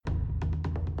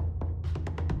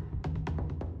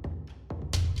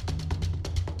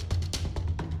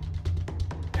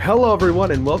Hello,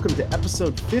 everyone, and welcome to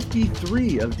episode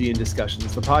 53 of D&D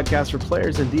Discussions, the podcast for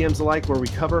players and DMs alike, where we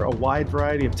cover a wide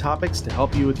variety of topics to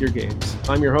help you with your games.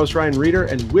 I'm your host, Ryan Reeder,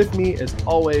 and with me, as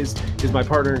always, is my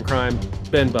partner in crime,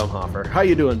 Ben Baumhofer. How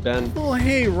you doing, Ben? Well,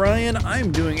 hey, Ryan.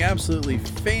 I'm doing absolutely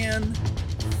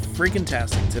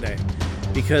freaking-tastic today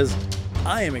because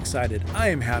I am excited. I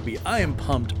am happy. I am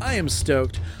pumped. I am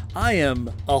stoked. I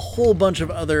am a whole bunch of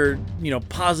other,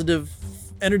 positive,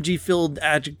 energy-filled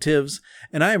adjectives,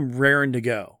 and I am raring to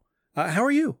go. How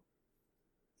are you?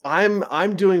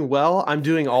 I'm doing well. I'm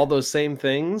doing all those same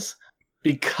things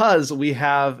because we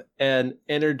have an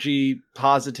energy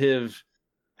positive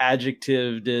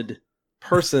adjectived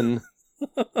person.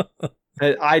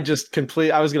 I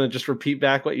was going to just repeat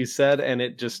back what you said, and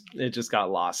it just got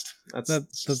lost.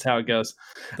 That's just how it goes.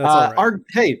 That's all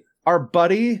right. Our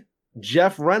buddy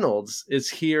Jeff Reynolds is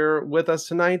here with us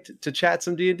tonight to chat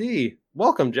some D&D.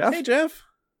 Welcome, Jeff. Hey, Jeff.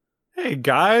 Hey,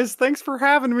 guys. Thanks for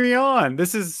having me on.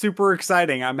 This is super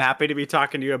exciting. I'm happy to be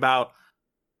talking to you about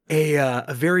a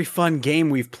very fun game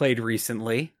we've played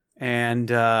recently. And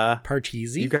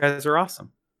Parcheesi. You guys are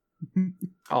awesome.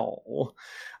 Oh,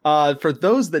 for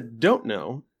those that don't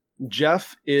know,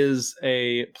 Jeff is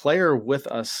a player with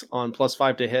us on Plus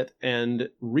 5 to Hit and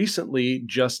recently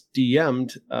just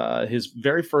DM'd his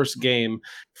very first game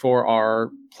for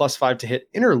our Plus 5 to Hit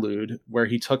interlude, where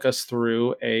he took us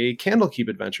through a Candlekeep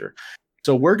adventure.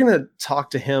 So we're going to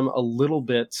talk to him a little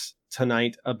bit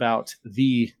tonight about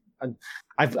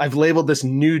I've labeled this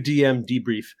new DM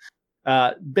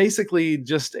debrief. Basically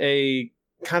just a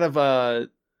kind of a,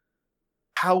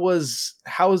 how was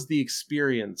the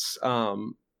experience?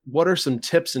 What are some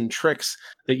tips and tricks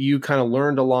that you kind of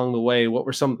learned along the way? What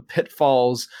were some of the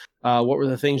pitfalls? What were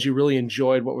the things you really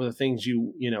enjoyed? What were the things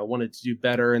you wanted to do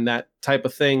better, and that type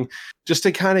of thing? Just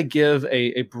to kind of give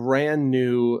a brand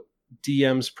new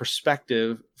DM's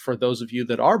perspective for those of you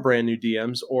that are brand new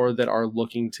DMs or that are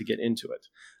looking to get into it.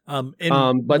 One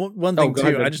thing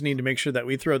too, I just need to make sure that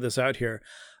we throw this out here.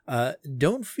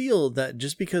 Don't feel that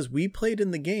just because we played in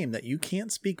the game that you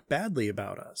can't speak badly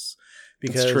about us.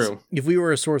 Because that's true. If we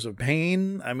were a source of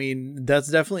pain, I mean, that's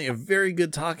definitely a very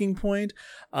good talking point.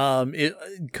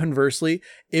 Conversely,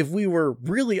 if we were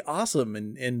really awesome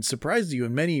and surprised you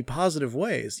in many positive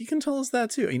ways, you can tell us that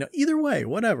too. Either way,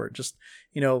 whatever. Just,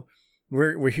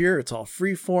 we're here. It's all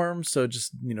free form. So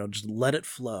just let it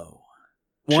flow.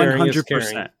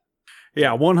 100%.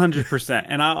 Yeah, 100%.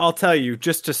 And I'll tell you,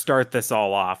 just to start this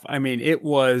all off, I mean, it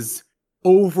was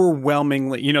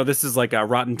overwhelmingly, this is like a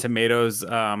Rotten Tomatoes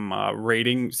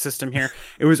rating system here.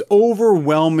 It was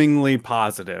overwhelmingly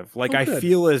positive. Like, I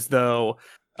feel as though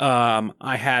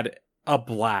I had a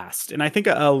blast. And I think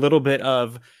a little bit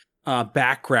of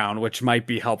background, which might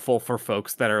be helpful for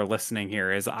folks that are listening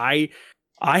here, is I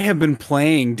have been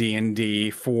playing D&D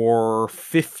for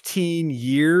 15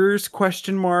 years,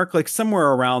 like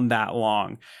somewhere around that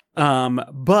long.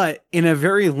 But in a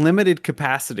very limited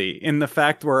capacity, in the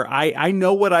fact where I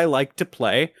know what I like to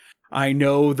play. I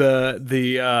know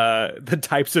the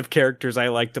types of characters I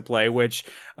like to play, which,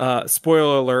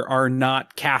 spoiler alert, are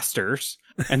not casters.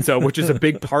 And so, which is a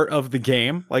big part of the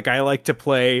game. Like, I like to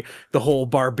play the whole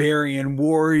barbarian,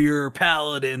 warrior,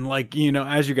 paladin. Like,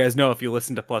 as you guys know, if you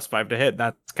listen to Plus 5 to Hit,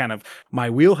 that's kind of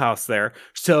my wheelhouse there.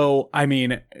 So, I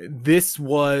mean, this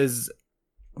was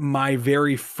my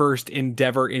very first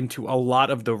endeavor into a lot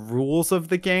of the rules of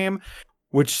the game,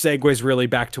 which segues really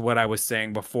back to what I was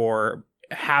saying before.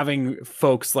 Having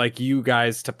folks like you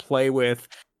guys to play with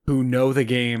who know the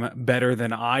game better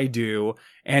than I do,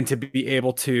 and to be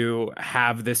able to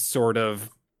have this sort of,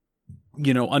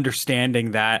 understanding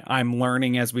that I'm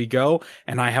learning as we go,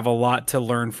 and I have a lot to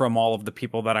learn from all of the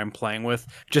people that I'm playing with,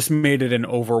 just made it an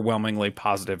overwhelmingly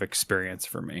positive experience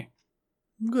for me.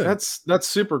 Good. That's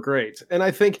super great. And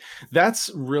I think that's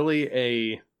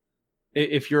really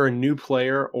if you're a new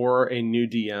player or a new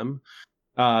DM,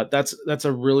 that's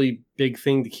a really big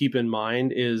thing to keep in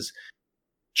mind is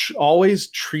always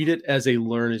treat it as a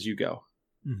learn as you go.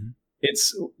 Mm-hmm.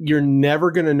 You're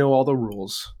never going to know all the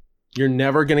rules. You're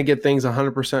never going to get things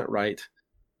 100% right.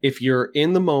 If you're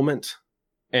in the moment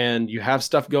and you have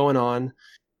stuff going on,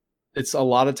 it's a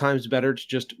lot of times better to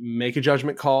just make a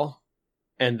judgment call,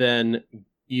 and then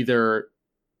either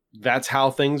that's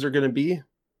how things are going to be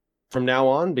from now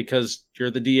on because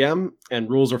you're the DM and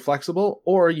rules are flexible,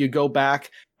 or you go back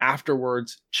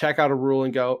afterwards, check out a rule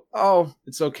and go, oh,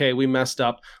 it's okay, we messed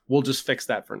up. We'll just fix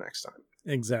that for next time.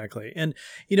 Exactly. And,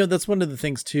 that's one of the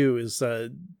things too is,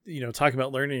 talking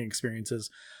about learning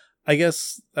experiences. I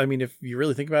guess, I mean, if you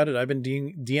really think about it, I've been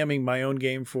DMing my own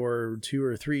game for 2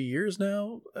 or 3 years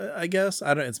now. I guess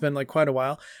it's been like quite a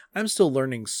while. I'm still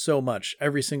learning so much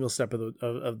every single step of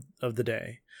the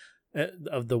day,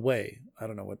 of the way. I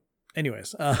don't know what.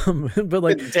 Anyways, but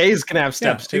like days can have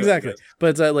steps too. Exactly.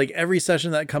 But like every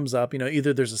session that comes up,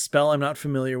 either there's a spell I'm not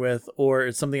familiar with, or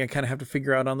it's something I kind of have to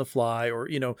figure out on the fly, or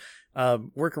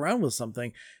work around with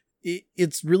something.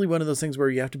 It's really one of those things where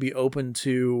you have to be open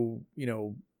to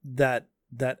that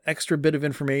extra bit of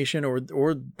information, or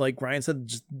like Ryan said,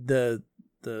 just the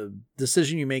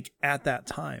decision you make at that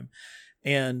time.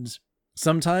 And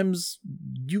sometimes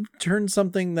you turn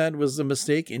something that was a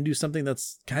mistake into something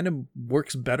that's kind of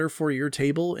works better for your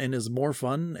table and is more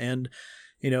fun. And,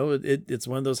 it's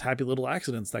one of those happy little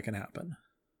accidents that can happen.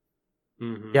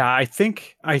 Mm-hmm. Yeah, I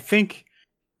think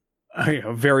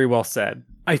very well said.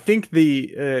 I think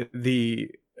the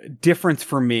difference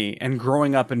for me and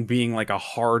growing up and being like a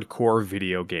hardcore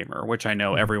video gamer, which I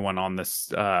know everyone on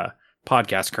this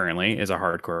podcast currently is a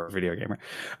hardcore video gamer.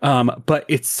 But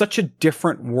it's such a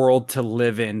different world to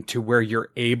live in, to where you're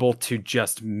able to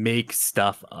just make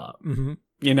stuff up,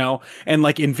 and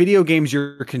like in video games,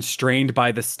 you're constrained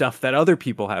by the stuff that other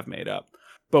people have made up.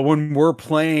 But when we're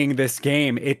playing this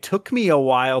game, it took me a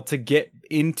while to get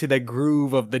into the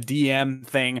groove of the DM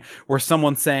thing, where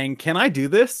someone's saying, "Can I do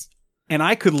this?" And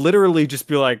I could literally just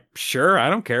be like, "Sure, I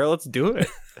don't care. Let's do it."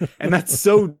 And that's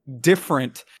so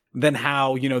different than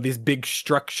how, these big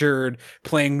structured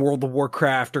playing World of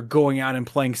Warcraft or going out and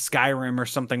playing Skyrim or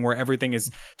something where everything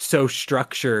is so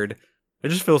structured. It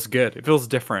just feels good. It feels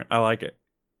different. I like it.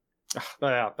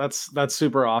 Yeah, that's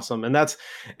super awesome. And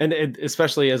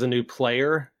especially as a new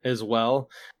player as well,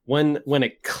 when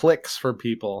it clicks for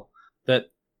people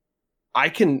that I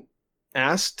can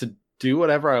ask to do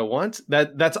whatever I want,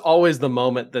 that's always the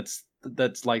moment that's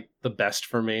like the best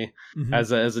for me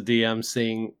as a DM,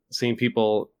 seeing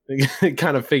people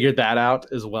kind of figure that out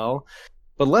as well.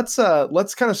 But let's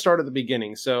kind of start at the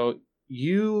beginning. So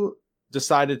you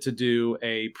decided to do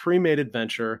a pre-made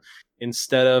adventure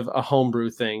instead of a homebrew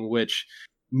thing, which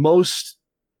most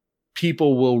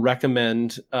people will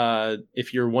recommend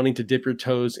if you're wanting to dip your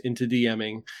toes into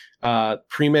DMing.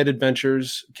 Pre-made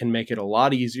adventures can make it a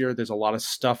lot easier. There's a lot of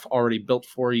stuff already built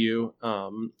for you,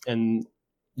 and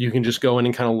you can just go in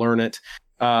and kind of learn it.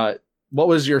 What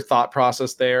was your thought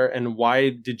process there, and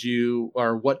what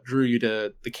drew you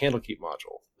to the Candlekeep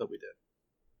module that we did?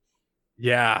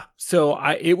 Yeah, so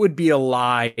it would be a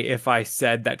lie if I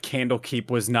said that Candlekeep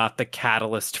was not the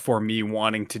catalyst for me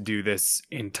wanting to do this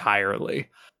entirely.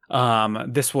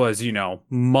 This was,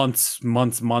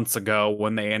 months ago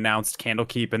when they announced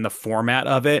Candlekeep and the format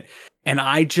of it. And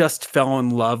I just fell in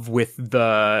love with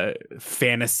the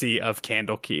fantasy of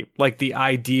Candlekeep, like the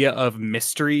idea of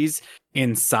mysteries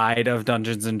inside of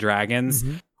Dungeons and Dragons.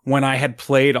 Mm-hmm. When I had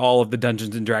played all of the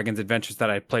Dungeons and Dragons adventures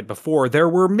that I played before, there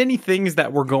were many things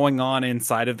that were going on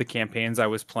inside of the campaigns I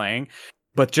was playing.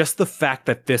 But just the fact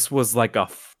that this was like a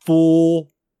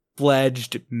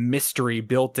full-fledged mystery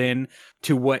built in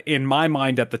to what, in my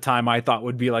mind at the time, I thought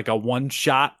would be like a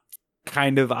one-shot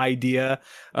kind of idea,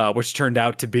 which turned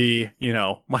out to be,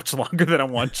 much longer than a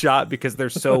one-shot because they're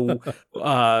so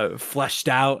fleshed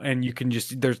out, and you can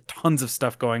there's tons of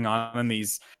stuff going on in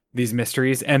these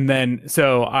mysteries. And then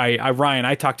so Ryan,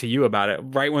 I talked to you about it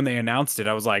right when they announced it.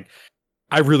 I was like,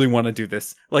 I really want to do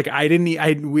this. Like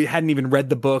we hadn't even read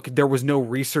the book. There was no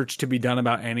research to be done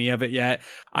about any of it yet.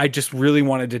 I just really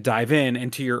wanted to dive in.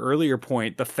 And to your earlier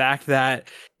point, the fact that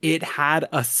it had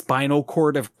a spinal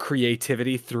cord of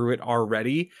creativity through it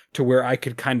already, to where I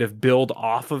could kind of build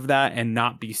off of that and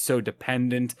not be so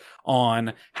dependent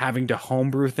on having to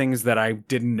homebrew things that I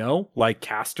didn't know, like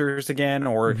casters again,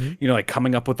 or, like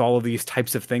coming up with all of these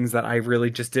types of things that I really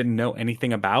just didn't know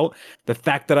anything about. The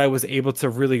fact that I was able to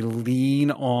really lean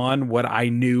on what I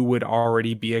knew would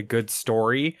already be a good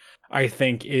story, I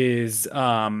think is,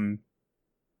 God,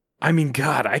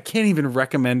 I can't even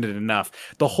recommend it enough.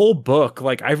 The whole book,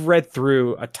 like I've read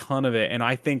through a ton of it, and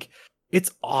I think it's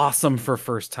awesome for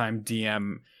first time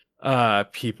DM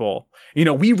people.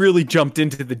 We really jumped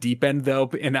into the deep end though,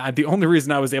 and the only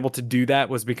reason I was able to do that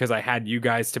was because I had you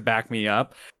guys to back me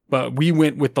up. But we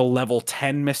went with the level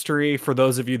 10 mystery. For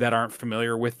those of you that aren't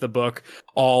familiar with the book,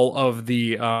 all of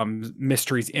the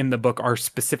mysteries in the book are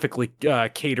specifically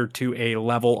catered to a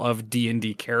level of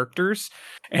D&D characters.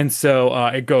 And so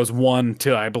it goes 1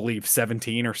 to, I believe,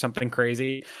 17 or something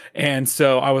crazy. And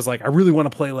so I was like, I really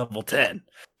want to play level 10.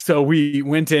 So we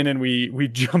went in and we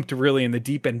jumped really in the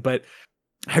deep end. But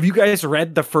have you guys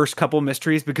read the first couple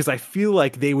mysteries? Because I feel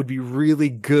like they would be really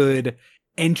good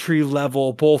entry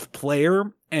level, both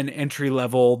player and entry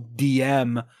level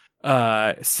DM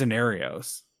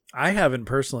scenarios. I haven't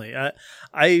personally.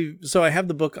 So I have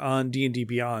the book on D&D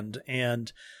Beyond,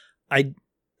 and I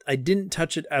didn't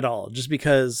touch it at all, just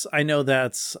because I know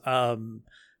that's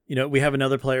we have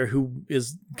another player who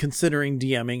is considering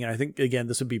DMing, and I think again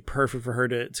this would be perfect for her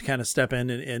to kind of step in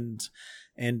and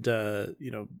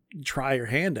try her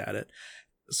hand at it.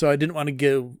 So I didn't want to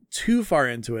go too far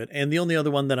into it. And the only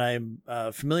other one that I'm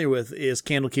familiar with is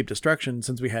Candlekeep Destruction,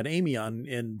 since we had Amy on,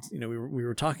 and we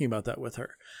were talking about that with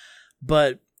her.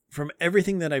 But from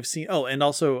everything that I've seen, and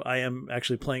also I am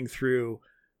actually playing through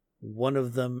one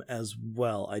of them as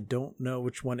well. I don't know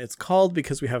which one it's called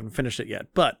because we haven't finished it yet.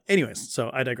 But anyways,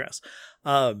 so I digress.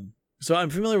 So I'm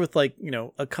familiar with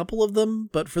a couple of them,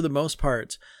 but for the most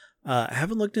part, I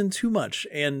haven't looked in too much.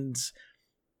 And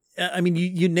I mean,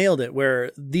 you nailed it,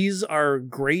 where these are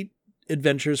great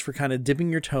adventures for kind of dipping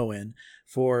your toe in,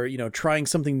 for, trying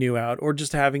something new out, or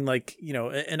just having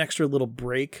an extra little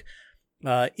break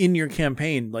in your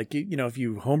campaign. Like, if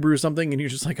you homebrew something and you're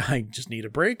just like, I just need a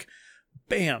break,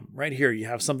 bam, right here, you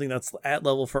have something that's at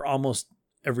level for almost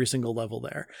every single level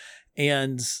there.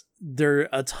 And they're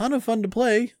a ton of fun to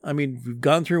play. I mean, we've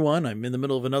gone through one, I'm in the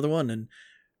middle of another one and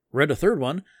read a third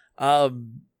one. I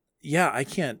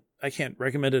can't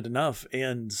recommend it enough.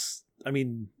 And I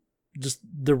mean, just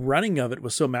the running of it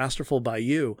was so masterful by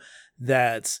you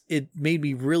that it made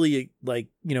me really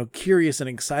curious and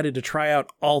excited to try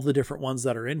out all the different ones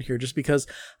that are in here, just because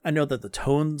I know that the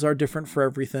tones are different for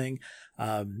everything.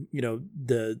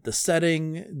 The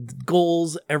setting, the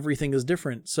goals, everything is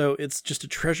different. So it's just a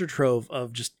treasure trove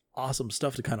of just awesome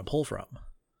stuff to kind of pull from.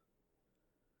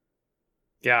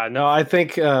 Yeah, no, I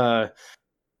think,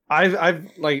 I've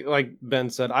like Ben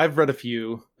said, I've read a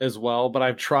few as well, but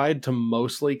I've tried to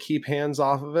mostly keep hands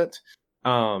off of it,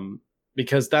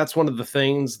 because that's one of the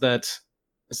things that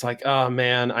it's like, oh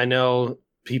man, I know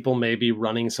people may be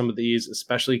running some of these,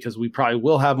 especially because we probably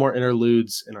will have more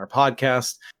interludes in our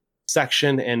podcast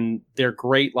section, and they're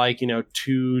great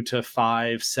 2 to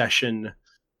 5 session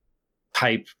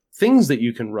type things that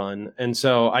you can run. And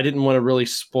so I didn't want to really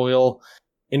spoil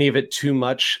any of it too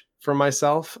much for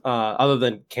myself, other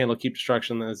than Candlekeep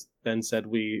Destruction. As Ben said,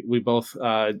 we both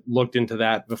looked into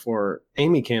that before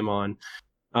Amy came on.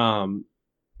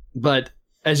 But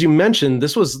as you mentioned,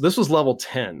 this was level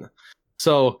 10.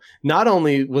 So not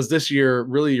only was this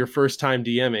really your first time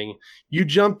DMing, you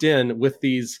jumped in with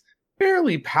these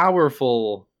fairly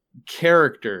powerful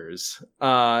characters.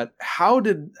 How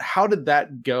did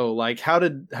that go? Like, how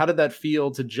did that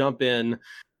feel to jump in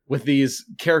with these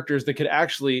characters that could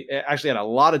actually had a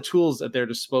lot of tools at their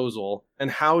disposal? And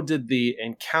how did the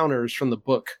encounters from the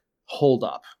book hold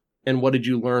up? And what did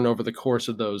you learn over the course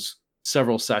of those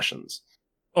several sessions?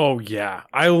 Oh yeah,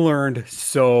 I learned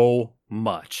so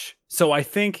much. So I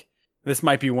think this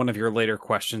might be one of your later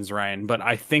questions, Ryan, but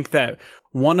I think that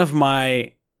one of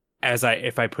my,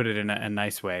 if I put it in a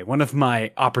nice way, one of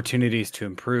my opportunities to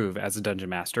improve as a dungeon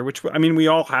master, which I mean, we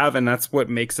all have, and that's what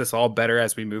makes us all better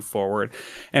as we move forward.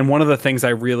 And one of the things I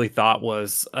really thought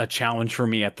was a challenge for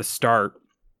me at the start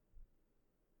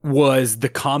was the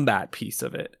combat piece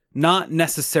of it. Not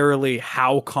necessarily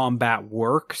how combat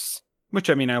works, which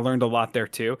I mean, I learned a lot there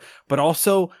too, but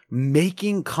also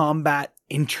making combat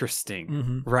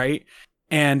interesting, right?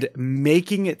 And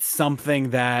making it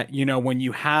something that, when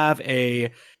you have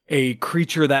a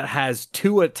creature that has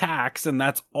 2 attacks and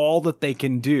that's all that they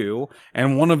can do,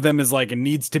 and one of them is it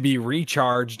needs to be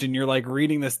recharged, and you're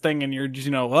reading this thing and you're just,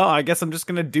 I guess I'm just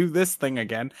going to do this thing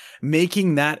again.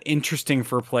 Making that interesting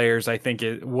for players, I think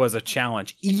it was a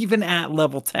challenge, even at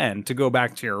level 10, to go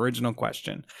back to your original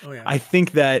question. Oh, yeah. I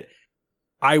think that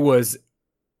I was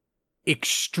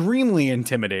extremely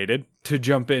intimidated to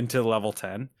jump into level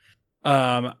 10.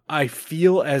 I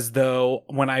feel as though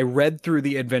when I read through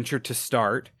the adventure to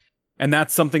start, and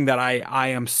that's something that I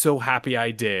am so happy I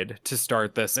did to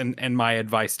start this, and my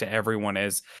advice to everyone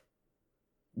is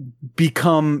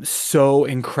become so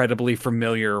incredibly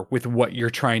familiar with what you're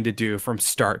trying to do from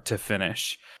start to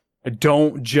finish.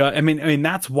 Don't just, I mean,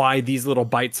 that's why these little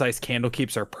bite-sized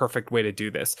Candlekeeps are a perfect way to do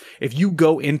this. If you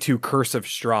go into Curse of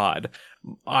Strahd,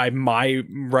 my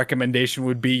recommendation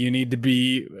would be you need to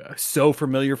be so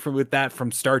familiar with that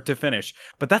from start to finish.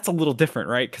 But that's a little different,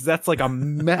 right? Because that's a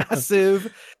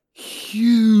massive,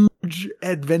 huge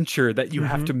adventure that you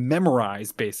have to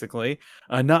memorize, basically.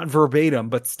 Not verbatim,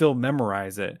 but still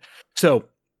memorize it. So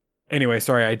anyway,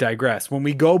 sorry, I digress. When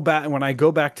I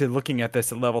go back to looking at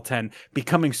this at level 10,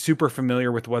 becoming super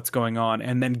familiar with what's going on,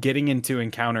 and then getting into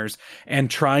encounters and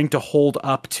trying to hold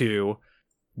up to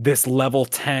this level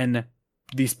 10,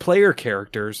 these player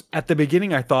characters, at the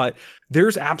beginning I thought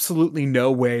there's absolutely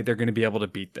no way they're going to be able to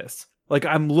beat this. Like,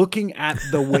 I'm looking at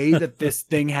the way that this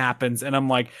thing happens, and I'm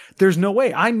like, there's no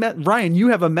way. Ryan, you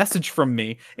have a message from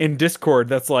me in Discord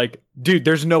that's like, dude,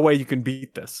 there's no way you can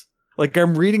beat this. Like,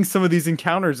 I'm reading some of these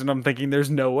encounters, and I'm thinking, there's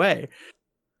no way.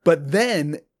 But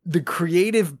then the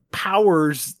creative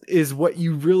powers is what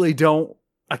you really don't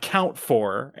account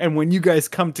for. And when you guys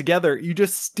come together, you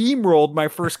just steamrolled my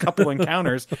first couple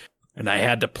encounters, and I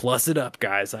had to plus it up,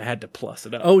 guys. I had to plus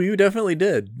it up. Oh, you definitely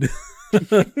did.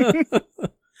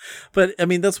 But I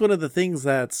mean, that's one of the things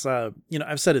that's, I've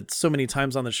said it so many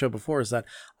times on the show before, is that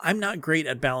I'm not great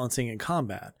at balancing in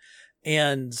combat.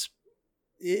 And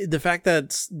the fact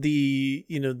that the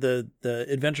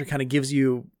adventure kind of gives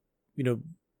you,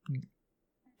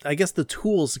 I guess the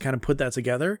tools to kind of put that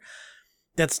together,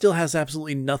 that still has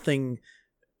absolutely nothing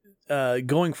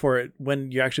going for it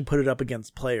when you actually put it up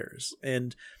against players.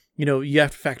 And, you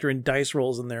have to factor in dice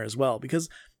rolls in there as well, because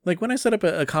like when I set up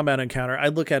a combat encounter, I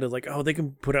look at it like, oh, they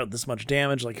can put out this much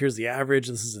damage. Like, here's the average.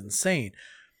 This is insane.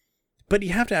 But you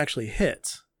have to actually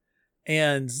hit.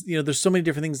 And, there's so many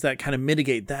different things that kind of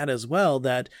mitigate that as well,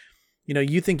 that,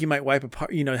 you think you might wipe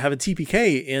apart, have a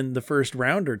TPK in the first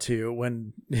round or two,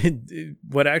 when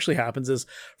what actually happens is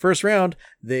first round,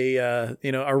 they,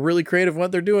 are really creative in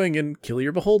what they're doing and kill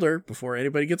your beholder before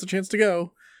anybody gets a chance to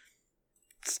go.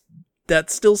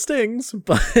 That still stings,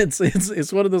 but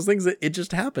it's one of those things that it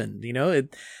just happened.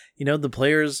 The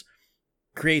player's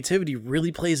creativity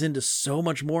really plays into so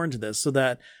much more into this, so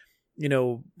that,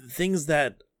 things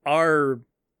that are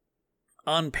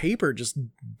on paper just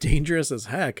dangerous as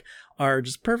heck are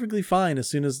just perfectly fine as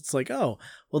soon as it's like, oh,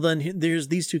 well, then there's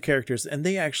these two characters and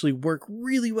they actually work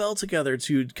really well together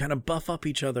to kind of buff up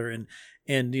each other and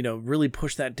really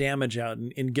push that damage out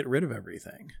and get rid of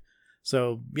everything.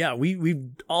 So yeah, we've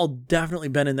all definitely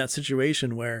been in that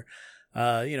situation where,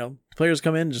 players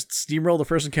come in, just steamroll the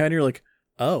first encounter. You're like,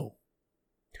 oh,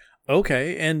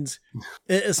 okay. And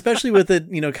especially with it,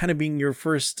 kind of being your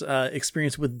first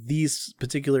experience with these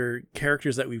particular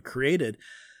characters that we've created,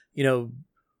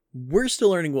 we're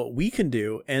still learning what we can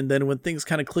do. And then when things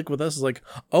kind of click with us, it's like,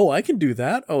 oh, I can do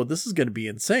that. Oh, this is going to be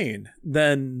insane.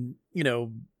 Then,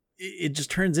 it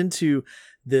just turns into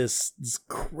this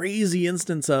crazy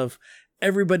instance of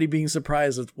everybody being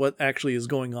surprised at what actually is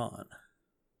going on.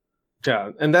 Yeah.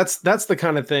 And that's the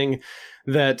kind of thing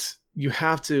that you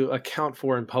have to account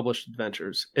for in published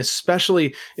adventures,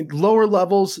 especially in lower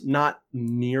levels, not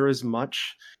near as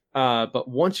much. But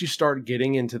once you start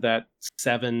getting into that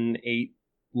 7-8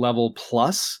 level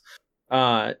plus,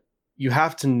 you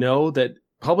have to know that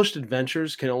published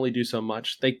adventures can only do so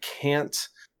much. They can't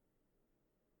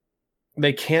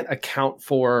account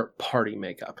for party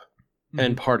makeup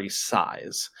and party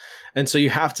size. And so you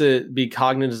have to be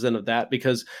cognizant of that,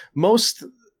 because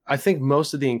I think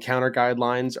most of the encounter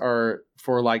guidelines are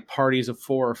for like parties of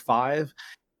 4 or 5.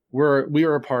 We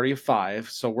are a party of 5,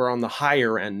 so we're on the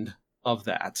higher end of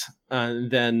that. And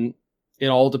then it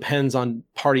all depends on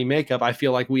party makeup. I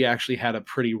feel like we actually had a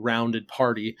pretty rounded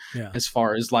party as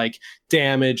far as like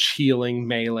damage, healing,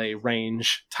 melee,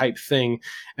 range type thing.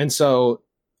 And so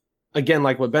again,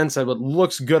 like what Ben said, what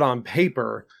looks good on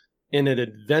paper in an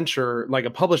adventure, like a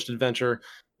published adventure,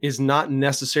 is not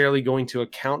necessarily going to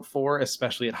account for,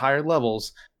 especially at higher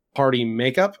levels, party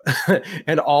makeup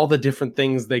and all the different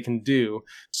things they can do.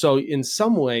 So in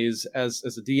some ways, as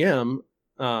a DM,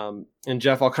 and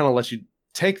Jeff, I'll kind of let you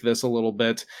take this a little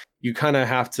bit, you kind of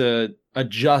have to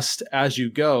adjust as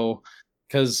you go,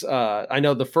 because I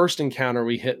know the first encounter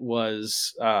we hit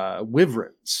was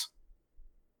wyverns.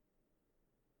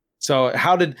 So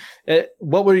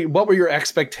what were your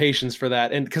expectations for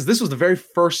that? And because this was the very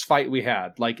first fight we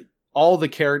had, like none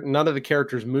of the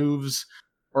characters' moves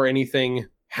or anything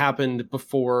happened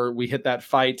before we hit that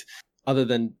fight, other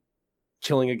than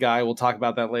killing a guy. We'll talk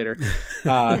about that later.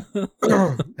 How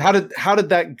did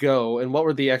that go, and what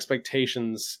were the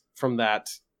expectations from that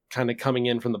kind of coming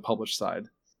in from the published side?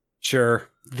 Sure.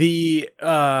 To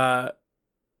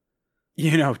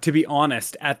be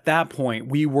honest, at that point,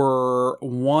 we were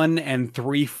 1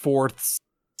 3/4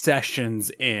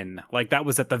 sessions in. Like, that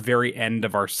was at the very end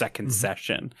of our second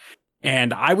session.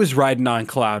 And I was riding on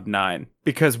cloud 9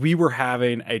 because we were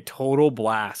having a total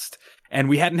blast. And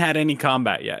we hadn't had any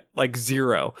combat yet, like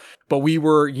 0. But we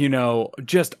were,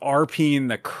 just RPing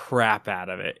the crap out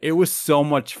of it. It was so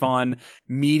much fun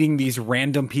meeting these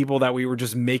random people that we were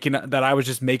just that I was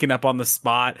just making up on the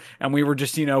spot. And we were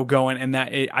just, going, and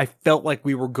I felt like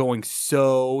we were going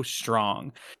so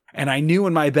strong. And I knew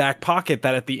in my back pocket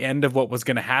that at the end of what was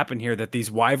going to happen here, that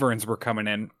these wyverns were coming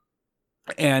in.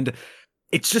 And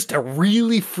it's just a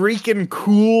really freaking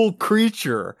cool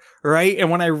creature, right? And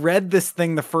when I read this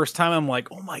thing the first time, I'm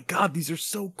like, oh my God, these are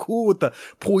so cool with the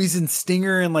poison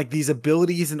stinger and like these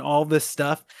abilities and all this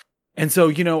stuff. And so,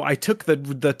 you know, I took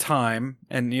the time,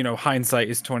 and, you know, hindsight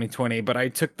is 2020, but I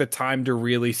took the time to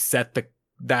really set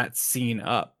that scene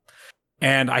up.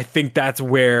 And I think that's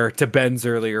where, to Ben's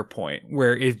earlier point,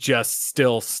 where it just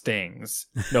still stings.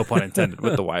 No pun intended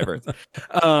with the wyverns.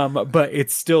 But it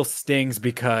still stings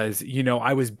because, you know,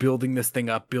 I was building this thing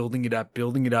up, building it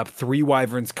up. 3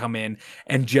 wyverns come in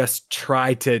and just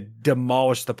try to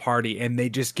demolish the party, and they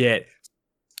just get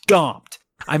stomped.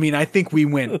 I mean, I think we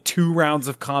went 2 rounds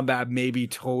of combat maybe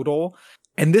total.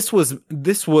 And this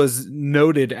was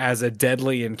noted as a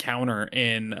deadly encounter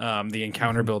in the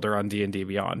encounter builder on D&D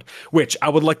Beyond, which I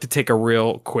would like to take a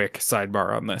real quick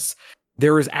sidebar on this.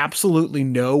 There is absolutely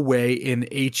no way in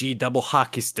HE double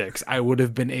hockey sticks I would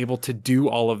have been able to do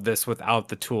all of this without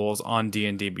the tools on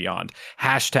D&D Beyond.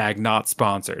 # not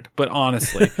sponsored. But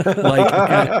honestly,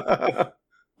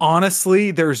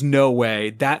 honestly, there's no way.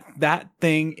 That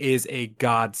thing is a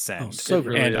godsend. Oh, so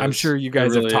really and is. I'm sure you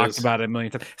guys have talked about it a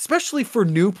million times, especially for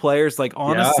new players. Like,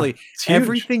 honestly,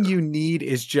 everything you need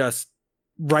is just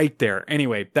right there.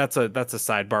 Anyway, that's a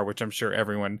sidebar, which I'm sure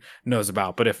everyone knows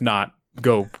about, but if not,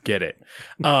 go get it.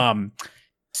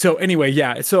 So anyway,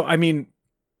 yeah. So, I mean,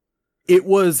 it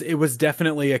was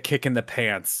definitely a kick in the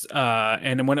pants.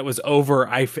 And when it was over,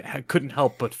 I couldn't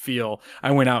help but feel,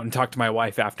 I went out and talked to my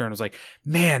wife after and was like,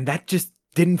 man, that just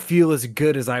didn't feel as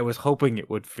good as I was hoping it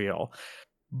would feel.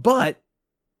 But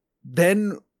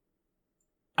then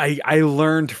I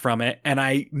learned from it, and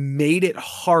I made it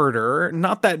harder.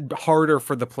 Not that harder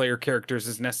for the player characters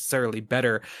is necessarily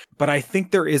better, but I think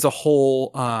there is a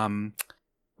whole,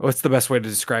 what's the best way to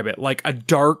describe it? Like a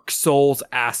Dark Souls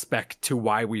aspect to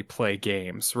why we play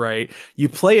games, right? You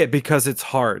play it because it's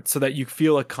hard so that you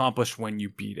feel accomplished when you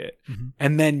beat it. Mm-hmm.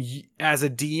 And then as a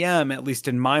DM, at least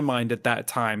in my mind at that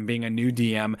time, being a new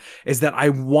DM, is that I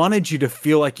wanted you to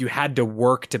feel like you had to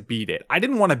work to beat it. I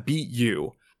didn't want to beat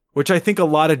you, which I think a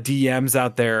lot of DMs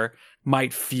out there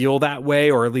might feel that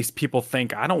way, or at least people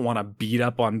think, I don't want to beat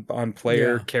up on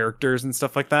player characters and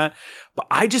stuff like that. But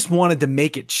I just wanted to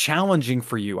make it challenging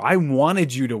for you. I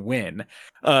wanted you to win,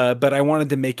 but I wanted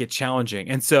to make it challenging.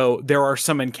 And so there are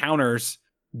some encounters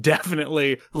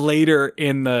definitely later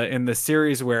in the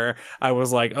series where I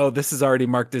was like, oh, this is already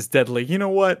marked as deadly. You know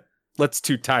what? Let's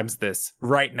 2 times this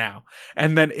right now.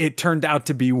 And then it turned out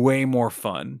to be way more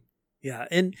fun. Yeah.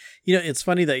 And, you know, it's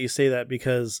funny that you say that,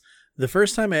 because the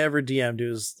first time I ever DM'd, it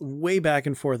was way back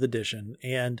in 4th edition,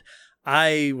 and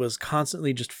I was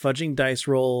constantly just fudging dice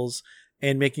rolls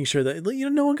and making sure that, you know,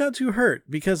 no one got too hurt,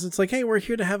 because it's like, hey, we're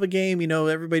here to have a game, you know,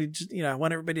 everybody just, you know, I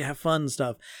want everybody to have fun and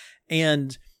stuff.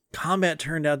 And combat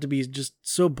turned out to be just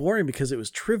so boring because it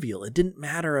was trivial. It didn't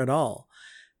matter at all.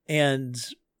 And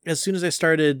as soon as I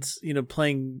started, you know,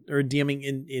 playing or DMing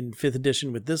in 5th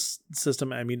edition with this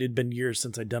system, I mean, it'd been years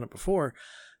since I'd done it before.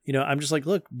 You know, I'm just like,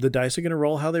 look, the dice are going to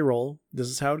roll how they roll. This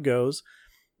is how it goes.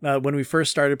 When we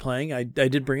first started playing, I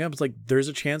did bring up, it's like, there's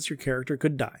a chance your character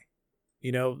could die.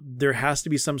 You know, there has to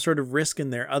be some sort of risk in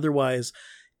there. Otherwise,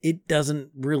 it doesn't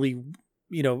really,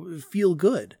 you know, feel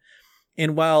good.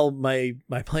 And while my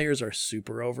players are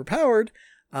super overpowered,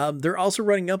 they're also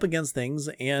running up against things,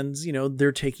 and, you know,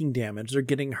 they're taking damage. They're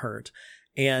getting hurt.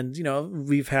 And, you know,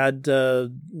 we've had, you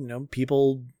know,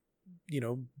 people, you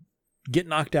know, get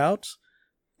knocked out.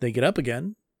 They get up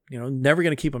again, you know, never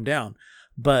going to keep them down.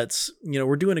 But, you know,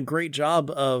 we're doing a great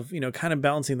job of, you know, kind of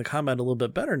balancing the combat a little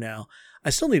bit better now. I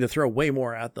still need to throw way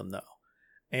more at them, though.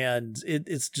 And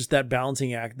it's just that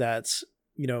balancing act that's,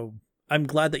 you know, I'm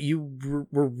glad that you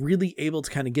were really able to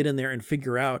kind of get in there and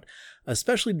figure out,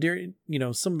 especially during, you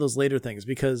know, some of those later things,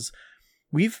 because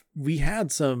we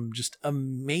had some just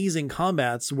amazing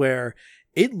combats where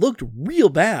it looked real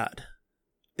bad,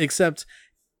 except,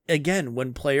 again,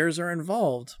 when players are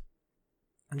involved,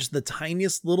 just the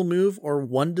tiniest little move or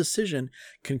one decision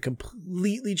can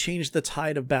completely change the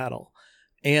tide of battle.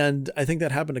 And I think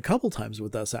that happened a couple times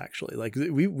with us, actually. Like,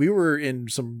 we were in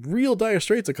some real dire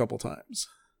straits a couple times.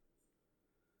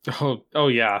 Oh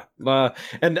yeah.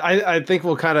 And I think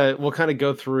we'll kind of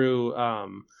go through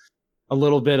a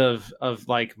little bit of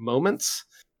like moments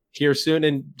here soon.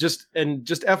 And just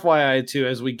FYI too,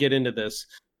 as we get into this,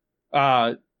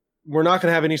 we're not going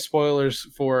to have any spoilers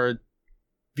for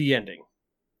the ending.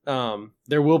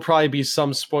 There will probably be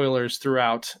some spoilers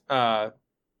throughout.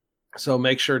 So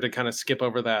make sure to kind of skip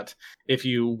over that. If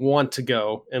you want to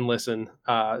go and listen,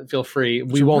 feel free.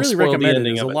 We won't really spoil the ending of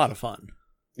it. It's a lot of fun.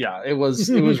 Yeah, it was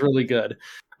really good.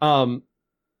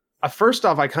 First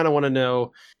off, I kind of want to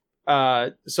know,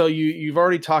 So you've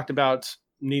already talked about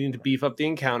needing to beef up the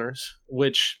encounters,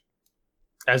 which,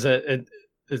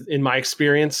 in my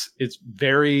experience, it's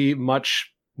very much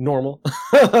normal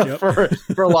for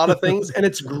a lot of things, and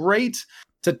it's great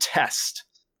to test.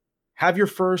 Have your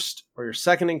first or your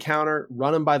second encounter,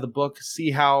 run them by the book, see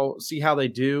how they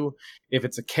do. If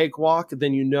it's a cakewalk,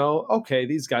 then okay,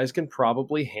 these guys can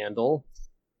probably handle,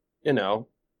 an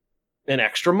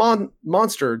extra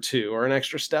monster or two, or an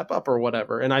extra step up or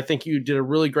whatever. And I think you did a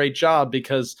really great job,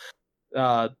 because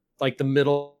like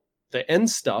the end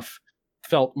stuff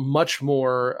felt much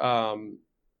more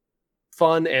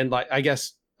fun and, like, I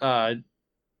guess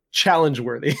challenge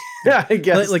worthy. I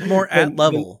guess like more at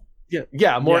level.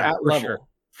 More at level, sure.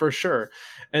 For sure.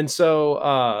 And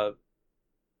so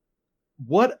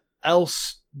what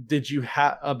else did you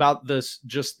have about this,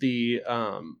 just the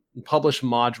published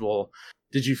module,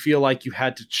 did you feel like you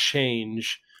had to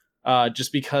change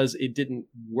just because it didn't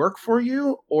work for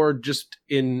you, or just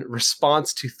in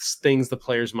response to things the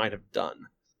players might have done?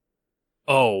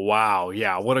 Oh, wow.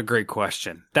 Yeah. What a great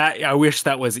question. I wish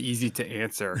that was easy to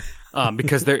answer,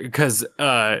 because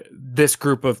this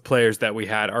group of players that we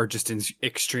had are just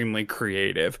extremely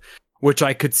creative, which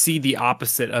I could see the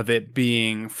opposite of it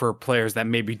being for players that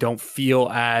maybe don't feel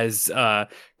as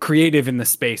creative in the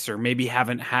space, or maybe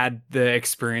haven't had the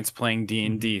experience playing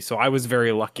D&D. So I was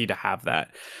very lucky to have that.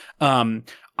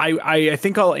 I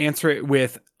think I'll answer it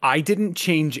with, I didn't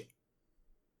change.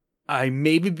 I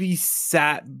maybe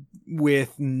sat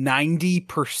with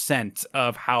 90%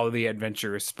 of how the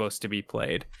adventure is supposed to be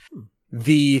played.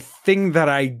 The thing that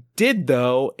I did,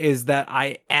 though, is that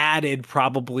I added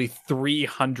probably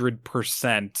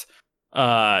 300%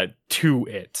 to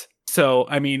it. So,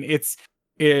 I mean,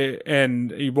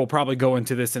 and we'll probably go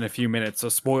into this in a few minutes. So,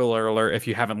 spoiler alert if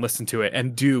you haven't listened to it,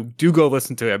 and do go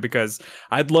listen to it, because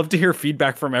I'd love to hear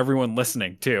feedback from everyone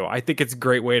listening too. I think it's a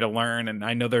great way to learn, and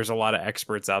I know there's a lot of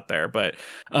experts out there, but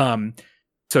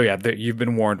so yeah, you've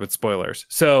been warned with spoilers.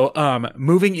 So,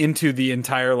 moving into the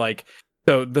entire,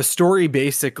 so the story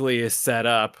basically is set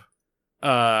up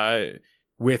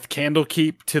with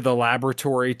Candlekeep to the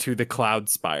laboratory to the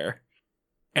Cloudspire.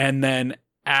 And then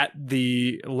at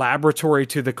the laboratory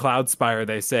to the Cloudspire,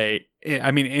 they say,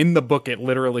 I mean, in the book, it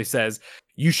literally says,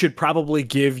 you should probably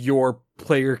give your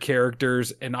player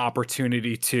characters an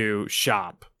opportunity to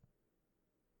shop.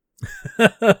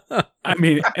 I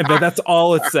mean, that's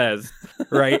all it says,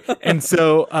 right? And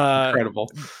so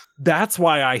incredible. That's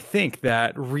why I think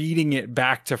that reading it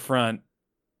back to front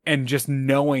and just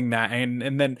knowing that,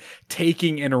 and then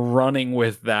taking and running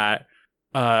with that,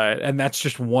 and that's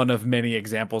just one of many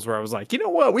examples where I was like, you know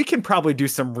what, we can probably do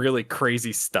some really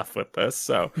crazy stuff with this.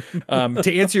 So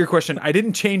to answer your question, I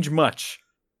didn't change much,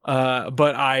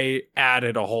 but I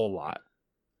added a whole lot.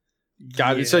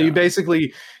 Got it. So you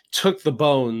basically took the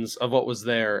bones of what was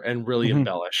there and really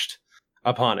embellished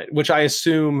upon it, which I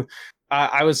assume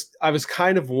I was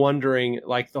kind of wondering,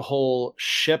 like, the whole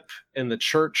ship and the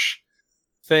church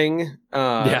thing,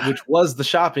 which was the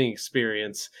shopping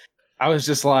experience. I was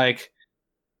just like,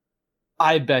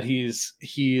 I bet he's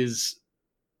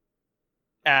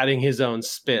adding his own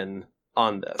spin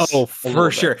on this. Oh,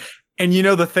 for sure. And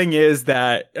the thing is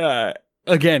that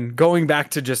again, going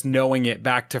back to just knowing it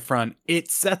back to front,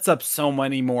 it sets up so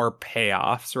many more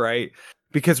payoffs, right?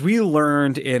 Because we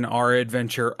learned in our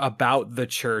adventure about the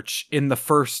church in the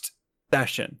first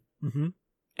session. Mm-hmm.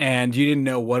 And you didn't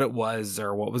know what it was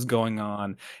or what was going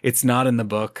on. It's not in the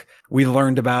book. We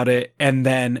learned about it. And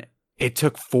then it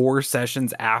took 4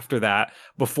 sessions after that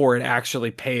before it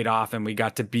actually paid off. And we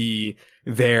got to be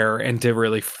there and to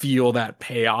really feel that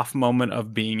payoff moment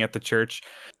of being at the church,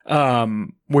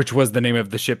 which was the name of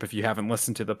the ship if you haven't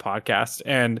listened to the podcast.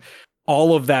 And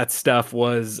all of that stuff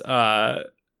was...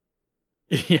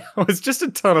 it was just a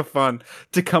ton of fun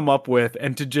to come up with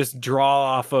and to just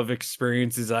draw off of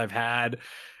experiences I've had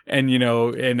and,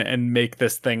 and make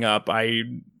this thing up.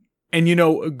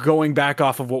 Going back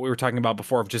off of what we were talking about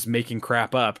before of just making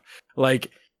crap up,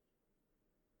 like,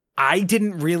 I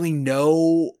didn't really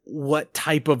know what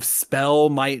type of spell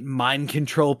might mind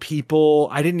control people.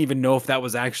 I didn't even know if that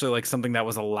was actually like something that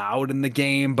was allowed in the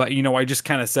game, but I just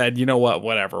kind of said, you know what,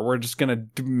 whatever. We're just going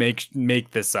to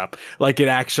make this up like it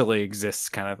actually exists,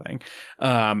 kind of thing.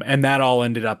 And that all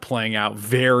ended up playing out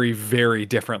very, very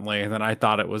differently than I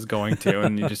thought it was going to.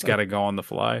 And you just got to go on the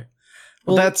fly.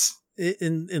 Well, that's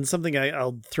in something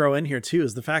I'll throw in here too,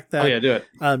 is the fact that do it.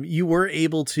 You were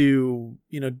able to,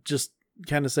 just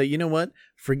kind of say, you know what,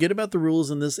 forget about the rules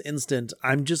in this instant.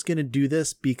 I'm just going to do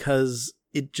this because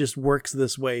it just works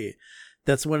this way.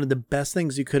 That's one of the best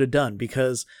things you could have done,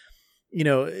 because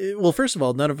well, first of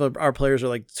all, none of our players are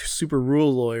like super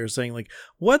rule lawyers saying like,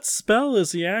 what spell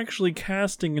is he actually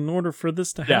casting in order for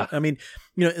this to happen? I mean,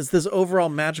 it's this overall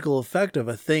magical effect of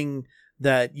a thing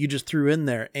that you just threw in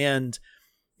there. And,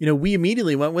 we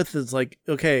immediately went with it's like,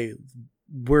 okay,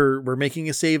 we're making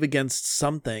a save against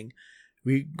something.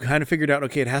 We kind of figured out,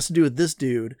 okay, it has to do with this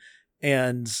dude.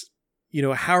 And,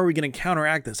 how are we going to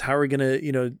counteract this? How are we going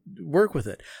to, work with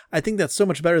it? I think that's so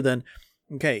much better than,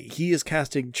 okay, he is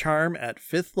casting charm at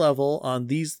 5th level on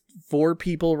these 4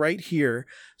 people right here.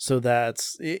 So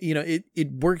that's,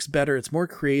 it works better. It's more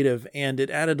creative, and it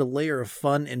added a layer of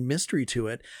fun and mystery to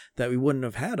it that we wouldn't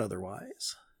have had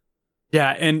otherwise.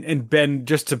 Yeah. And Ben,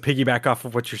 just to piggyback off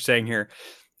of what you're saying here,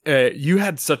 you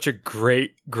had such a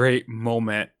great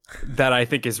moment that I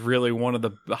think is really one of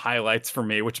the highlights for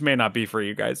me, which may not be for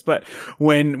you guys. But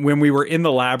when we were in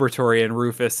the laboratory and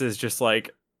Rufus is just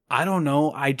like, I don't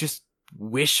know, I just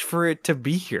wish for it to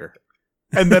be here.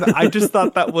 And then I just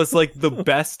thought that was like the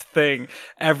best thing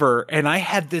ever. And I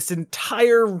had this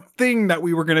entire thing that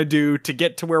we were going to do to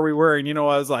get to where we were. And, I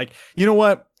was like, you know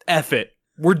what? F it.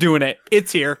 We're doing it.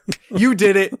 It's here. You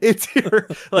did it. It's here.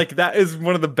 Like, that is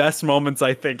one of the best moments,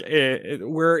 I think,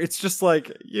 where it's just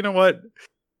like, you know what?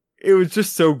 It was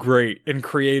just so great and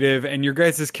creative, and your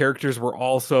guys' characters were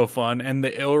all so fun, and the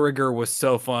Illrigger was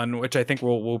so fun, which I think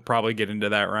we'll probably get into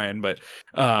that, Ryan. But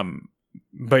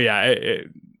yeah,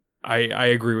 I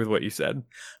agree with what you said.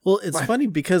 Well, it's funny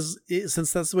because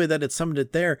since that's the way that it summed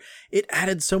it there, it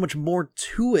added so much more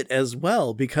to it as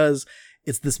well, because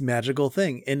it's this magical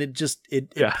thing, and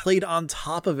it played on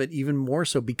top of it even more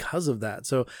so because of that.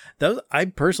 So I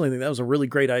personally think that was a really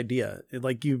great idea.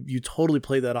 You totally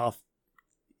played that off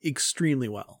extremely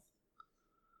well.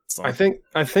 So. I think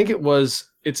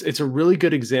it's a really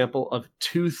good example of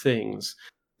 2 things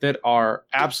that are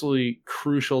absolutely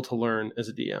crucial to learn as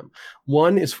a DM.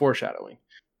 One is foreshadowing.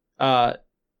 As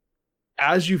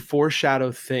you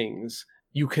foreshadow things,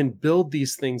 you can build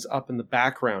these things up in the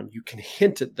background. You can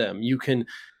hint at them. You can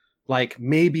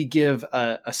maybe give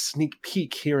a sneak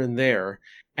peek here and there.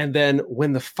 And then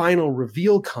when the final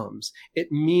reveal comes,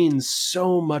 it means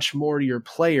so much more to your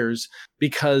players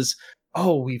because,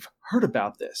 we've heard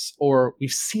about this, or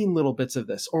we've seen little bits of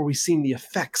this, or we've seen the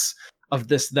effects of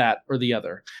this, that, or the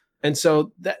other. And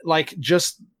so that,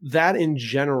 just that in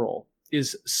general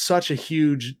is such a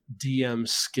huge DM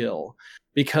skill,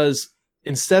 because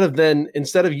instead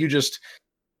of you just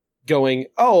going,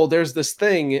 there's this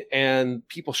thing and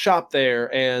people shop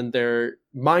there and they're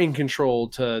mind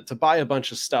controlled to buy a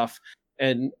bunch of stuff,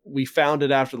 and we found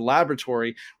it after the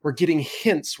laboratory, we're getting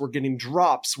hints, we're getting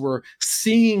drops, we're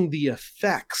seeing the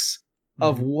effects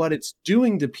of what it's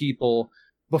doing to people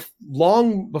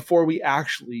long before we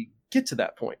actually get to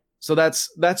that point. So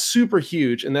that's super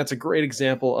huge, and that's a great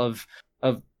example of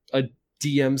a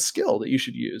DM skill that you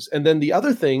should use. And then the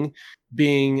other thing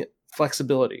being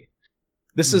flexibility.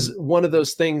 This is one of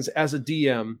those things as a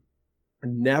DM,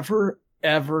 never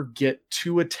ever get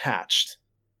too attached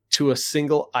to a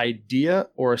single idea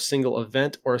or a single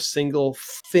event or a single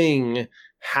thing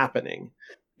happening,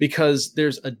 because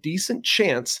there's a decent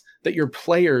chance that your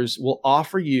players will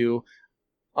offer you,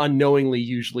 unknowingly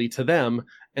usually to them,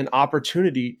 an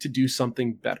opportunity to do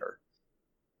something better.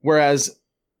 Whereas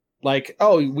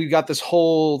we've got this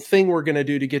whole thing we're going to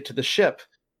do to get to the ship.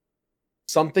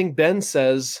 Something Ben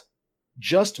says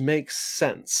just makes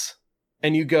sense.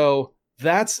 And you go,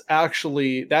 that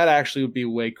actually would be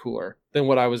way cooler than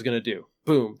what I was going to do.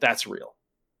 Boom, that's real.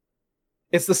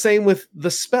 It's the same with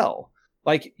the spell.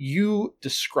 You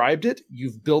described it,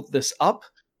 you've built this up,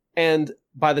 and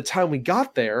by the time we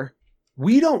got there,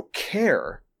 we don't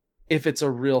care if it's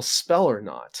a real spell or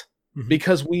not,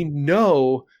 because we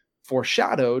know,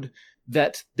 foreshadowed,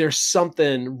 that there's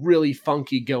something really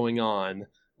funky going on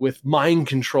with mind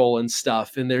control and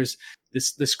stuff, and there's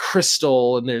this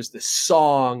crystal, and there's this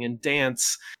song and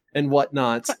dance and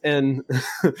whatnot. And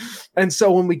and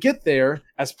so when we get there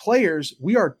as players,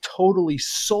 we are totally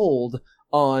sold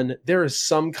on there is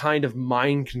some kind of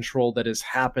mind control that is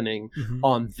happening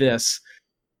on this.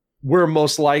 We're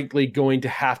most likely going to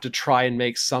have to try and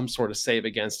make some sort of save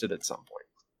against it at some point.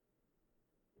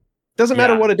 Doesn't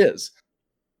matter what it is.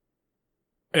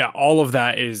 Yeah, all of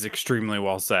that is extremely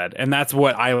well said. And that's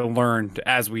what I learned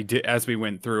as we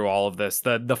went through all of this,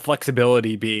 the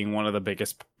flexibility being one of the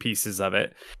biggest pieces of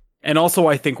it. And also,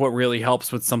 I think what really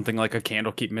helps with something like a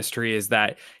Candlekeep Mystery is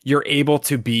that you're able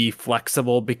to be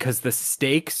flexible because the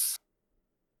stakes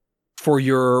for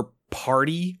your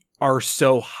party are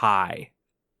so high.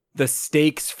 The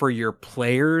stakes for your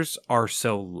players are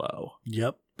so low.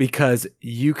 Yep. Because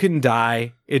you can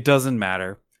die. It doesn't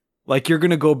matter. You're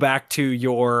going to go back to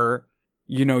your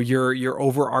you know, your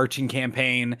overarching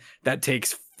campaign that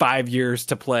takes 5 years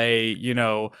to play, you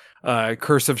know,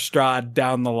 Curse of Strahd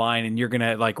down the line, and you're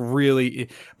gonna like really,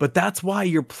 but that's why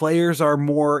your players are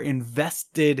more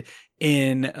invested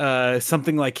in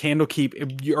something like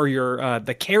Candlekeep, or your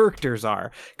the characters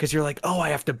are, because you're like, oh, I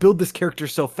have to build this character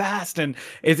so fast, and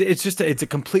it's just it's a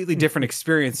completely different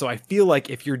experience. So I feel like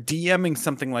if you're DMing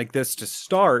something like this to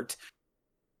start,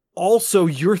 also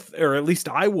you're or at least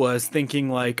I was thinking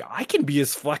like, I can be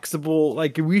as flexible,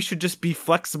 like we should just be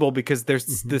flexible, because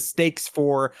there's the stakes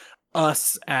for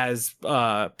us as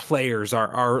players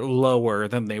are lower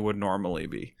than they would normally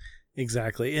be.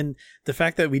 Exactly. And the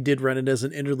fact that we did run it as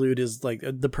an interlude is like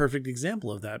the perfect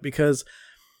example of that, because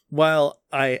while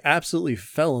I absolutely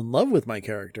fell in love with my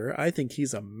character, I think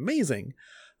he's amazing.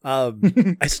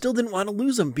 I still didn't want to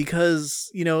lose him, because,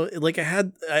 you know, like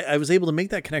I was able to make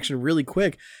that connection really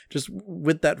quick just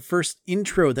with that first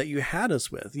intro that you had us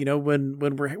with, you know, when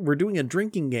we're doing a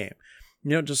drinking game,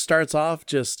 you know, it just starts off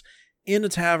just in a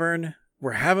tavern.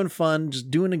 We're having fun,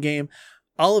 just doing a game.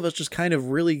 All of us just kind of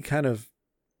really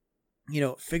you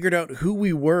know, figured out who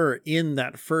we were in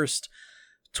that first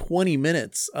 20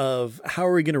 minutes of how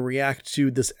are we going to react to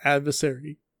this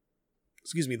adversary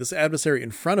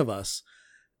in front of us.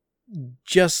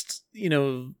 Just, you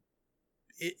know,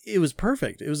 it was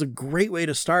perfect. It was a great way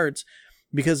to start,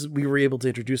 because we were able to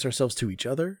introduce ourselves to each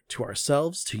other, to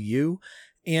ourselves, to you.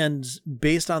 And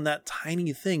based on that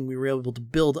tiny thing, we were able to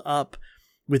build up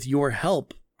with your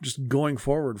help, just going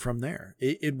forward from there.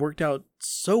 It worked out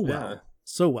so well. Yeah.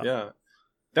 So well. Yeah.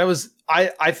 That was,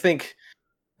 I think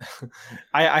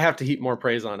I have to heap more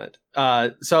praise on it.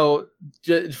 So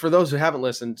for those who haven't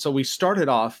listened, so we started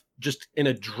off just in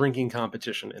a drinking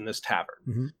competition in this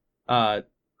tavern,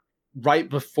 right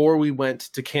before we went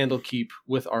to Candlekeep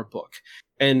with our book.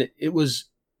 And it was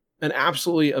an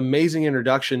absolutely amazing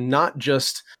introduction, not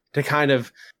just to kind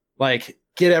of like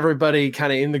get everybody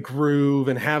kind of in the groove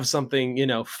and have something, you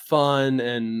know, fun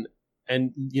and,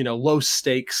 you know, low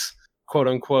stakes, quote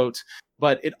unquote,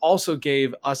 but it also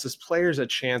gave us as players a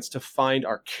chance to find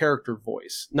our character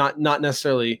voice, not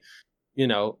necessarily, you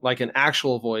know, like an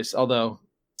actual voice, although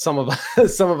some of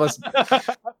us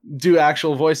do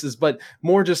actual voices, but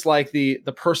more just like the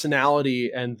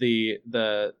personality and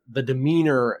the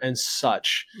demeanor and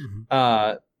such.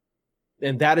 And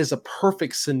that is a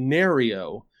perfect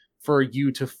scenario for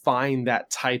you to find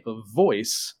that type of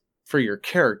voice for your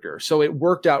character. So it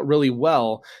worked out really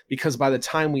well, because by the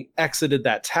time we exited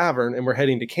that tavern and we're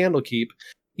heading to Candlekeep,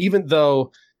 even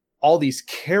though all these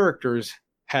characters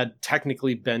had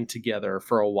technically been together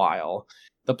for a while,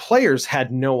 the players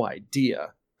had no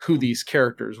idea who these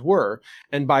characters were.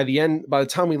 And by the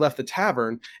time we left the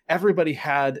tavern, everybody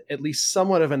had at least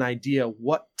somewhat of an idea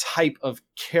what type of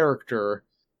character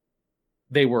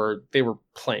they were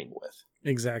playing with.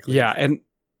 Exactly. Yeah. And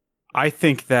I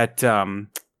think that,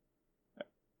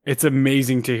 it's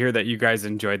amazing to hear that you guys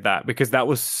enjoyed that, because that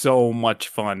was so much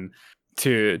fun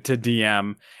to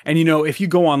DM. And, you know, if you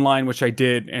go online, which I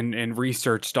did, and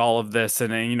researched all of this,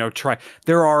 and then, you know,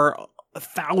 there are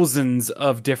thousands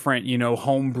of different, you know,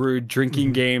 homebrewed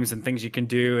drinking games and things you can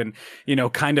do. And, you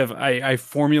know, kind of, I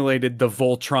formulated the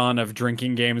Voltron of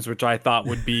drinking games, which I thought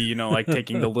would be, you know, like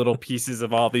taking the little pieces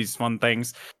of all these fun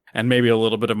things and maybe a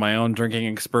little bit of my own drinking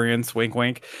experience, wink,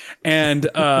 wink, and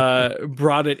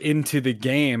brought it into the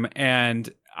game. And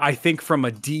I think from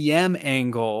a DM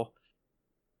angle,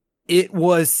 it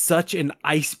was such an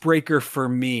icebreaker for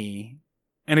me.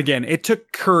 And again, it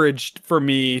took courage for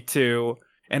me to,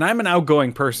 and I'm an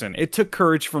outgoing person, it took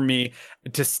courage for me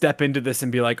to step into this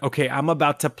and be like, okay, I'm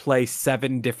about to play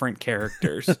 7 different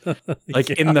characters,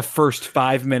 like in the first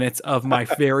 5 minutes of my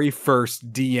very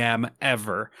first DM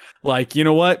ever. Like, you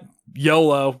know what?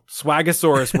 YOLO,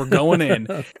 Swagasaurus, we're going in.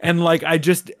 And like,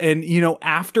 and you know,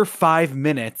 after 5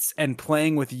 minutes and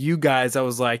playing with you guys, I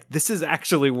was like, this is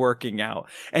actually working out.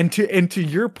 And to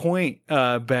your point,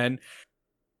 Ben,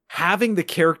 having the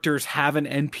characters have an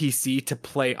NPC to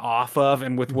play off of,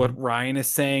 and with what Ryan is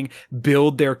saying,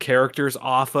 build their characters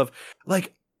off of,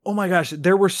 like, oh my gosh,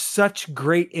 there were such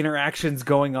great interactions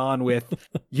going on with,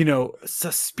 you know,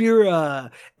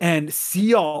 Suspira and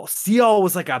Seal. Seal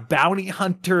was like a bounty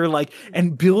hunter, like,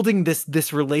 and building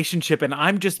this relationship. And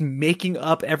I'm just making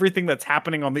up everything that's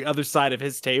happening on the other side of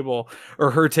his table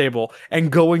or her table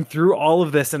and going through all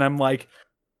of this. And I'm like,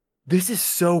 this is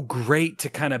so great to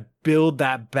kind of build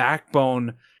that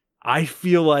backbone. I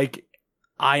feel like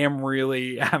I am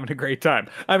really having a great time.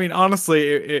 I mean, honestly,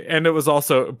 it was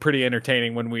also pretty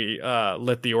entertaining when we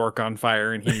lit the orc on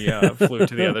fire and he flew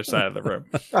to the other side of the room.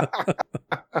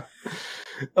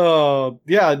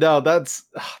 Yeah, no, that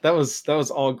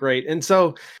was all great. And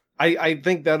so I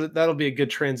think that that'll be a good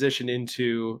transition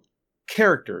into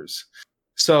characters.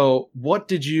 So what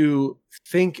did you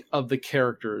think of the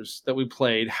characters that we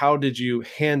played? How did you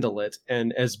handle it?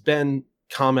 And as Ben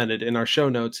commented in our show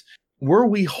notes, were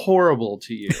we horrible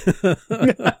to you?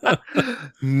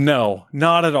 No,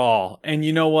 not at all. And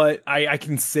you know what? I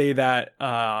can say that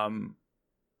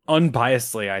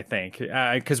unbiasedly, I think,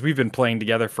 because we've been playing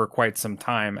together for quite some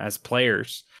time as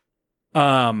players.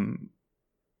 I'll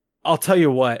tell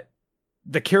you what,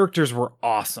 the characters were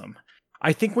awesome.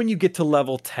 I think when you get to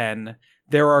level 10,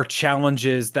 there are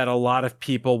challenges that a lot of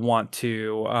people want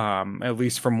to, at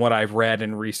least from what I've read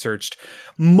and researched,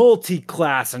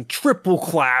 multi-class and triple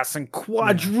class and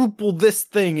quadruple this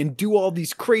thing and do all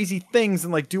these crazy things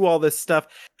and like do all this stuff.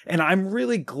 And I'm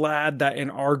really glad that in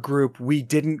our group, we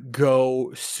didn't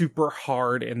go super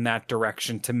hard in that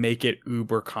direction to make it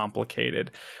uber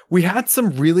complicated. We had some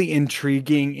really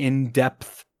intriguing,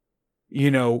 in-depth,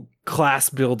 class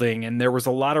building, and there was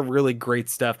a lot of really great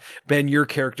stuff. Ben, your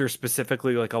character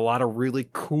specifically, like a lot of really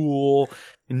cool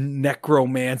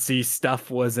necromancy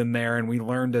stuff was in there, and we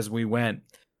learned as we went.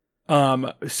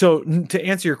 So to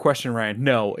answer your question, Ryan,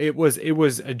 no, it was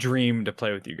a dream to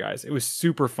play with you guys. It was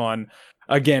super fun.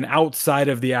 Again, outside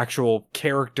of the actual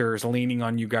characters, leaning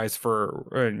on you guys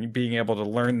for being able to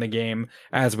learn the game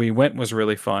as we went was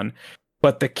really fun.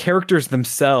 But the characters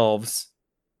themselves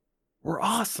were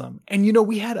awesome. And,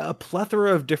 we had a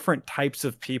plethora of different types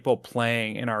of people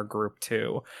playing in our group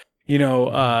too.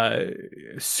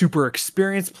 Super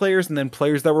experienced players and then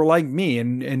players that were like me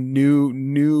and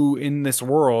new in this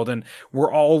world. And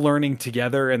we're all learning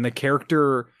together. And the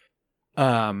character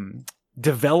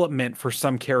development for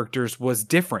some characters was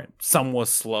different. Some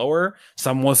was slower,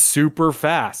 some was super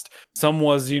fast, some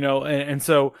was, and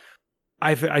so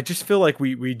I just feel like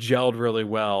we gelled really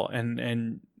well,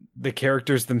 and the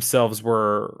characters themselves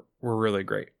were really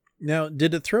great. Now,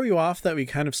 did it throw you off that we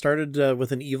kind of started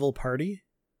with an evil party?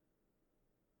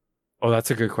 Oh, that's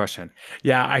a good question.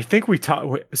 Yeah, I think we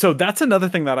talked. So that's another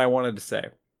thing that I wanted to say.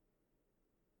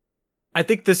 I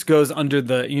think this goes under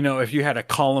the, if you had a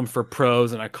column for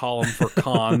pros and a column for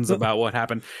cons about what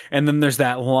happened, and then there's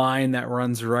that line that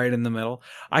runs right in the middle.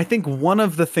 I think one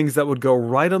of the things that would go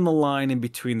right on the line in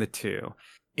between the two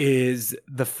is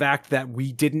the fact that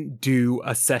we didn't do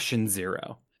a session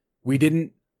 0. We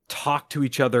didn't talk to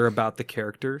each other about the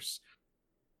characters.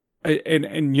 And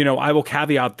I will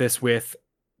caveat this with,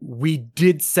 we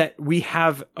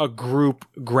have a group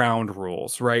ground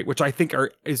rules, right? Which I think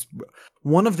is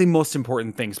one of the most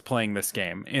important things playing this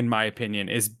game, in my opinion,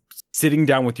 is sitting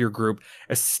down with your group,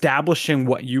 establishing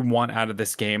what you want out of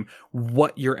this game,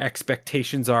 what your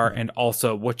expectations are, and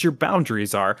also what your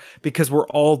boundaries are, because we're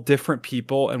all different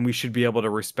people and we should be able to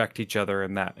respect each other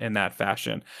in that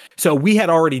fashion. So we had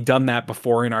already done that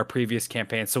before in our previous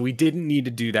campaign, so we didn't need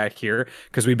to do that here,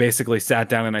 because we basically sat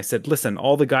down and I said, listen,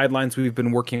 all the guidelines we've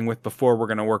been working with before, we're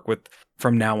going to work with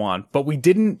from now on. But we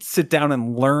didn't sit down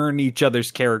and learn each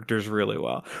other's characters really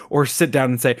well, or sit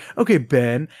down and say, okay,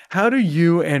 Ben, how do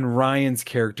you and Ryan's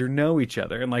character know each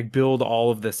other, and like build all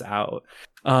of this out,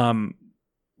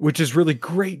 which is really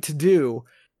great to do.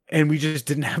 And we just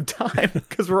didn't have time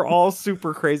because we're all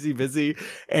super crazy busy.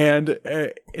 And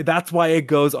that's why it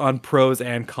goes on pros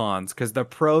and cons, because the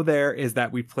pro there is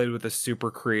that we played with a super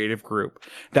creative group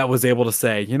that was able to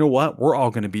say, you know what, we're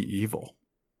all going to be evil.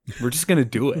 We're just going to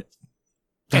do it.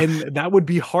 And that would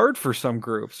be hard for some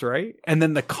groups, right? And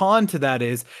then the con to that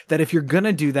is that if you're going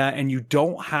to do that and you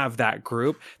don't have that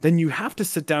group, then you have to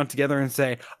sit down together and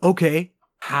say, okay,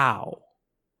 how?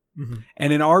 Mm-hmm.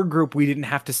 And in our group, we didn't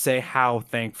have to say how,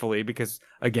 thankfully, because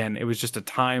again, it was just a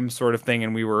time sort of thing.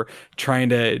 And we were trying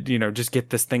to, just get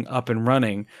this thing up and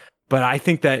running. But I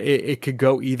think that it could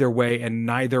go either way, and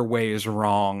neither way is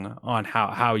wrong on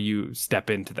how you step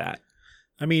into that.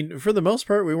 I mean, for the most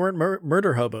part, we weren't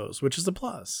murder hobos, which is a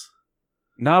plus.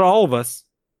 Not all of us.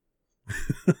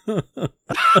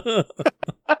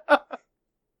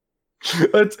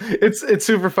 It's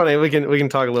super funny. We can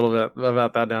talk a little bit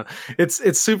about that now.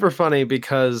 It's super funny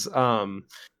because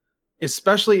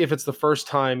especially if it's the first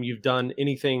time you've done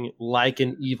anything like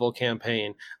an evil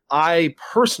campaign, I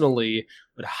personally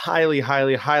would highly,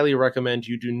 highly, highly recommend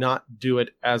you do not do it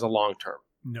as a long term.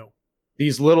 No.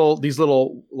 These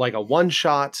little like a one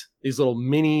shot, these little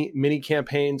mini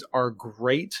campaigns are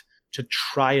great to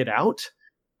try it out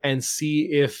and see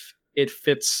if it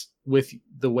fits with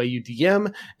the way you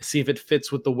DM, see if it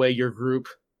fits with the way your group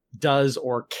does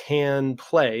or can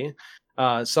play.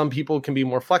 Some people can be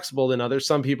more flexible than others.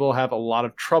 Some people have a lot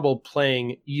of trouble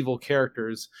playing evil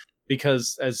characters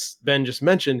because, as Ben just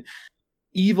mentioned,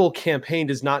 evil campaign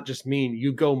does not just mean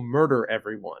you go murder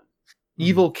everyone.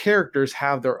 Evil characters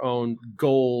have their own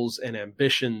goals and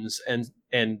ambitions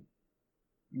and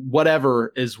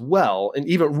whatever as well, and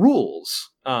even rules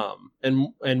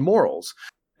and morals.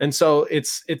 And so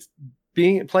it's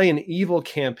playing an evil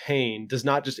campaign does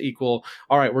not just equal,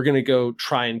 all right, we're going to go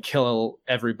try and kill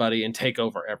everybody and take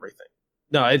over everything.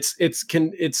 No,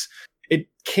 it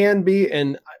can be,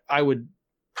 and I would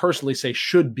personally say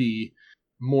should be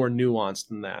more nuanced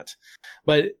than that.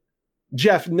 But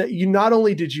Jeff, you not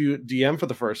only did you DM for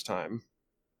the first time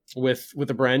with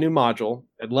a brand new module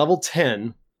at level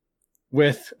 10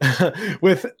 with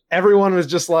everyone was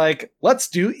just like, let's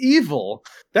do evil.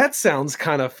 That sounds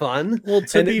kind of fun. Well,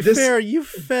 to be fair, you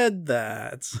fed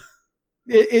that.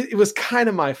 It was kind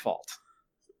of my fault.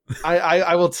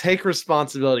 I will take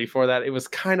responsibility for that. It was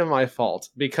kind of my fault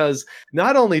because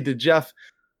not only did Jeff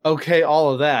okay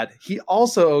all of that, he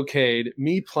also okayed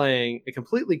me playing a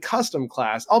completely custom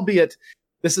class, albeit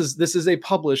this is a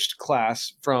published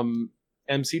class from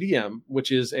MCDM,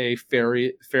 which is a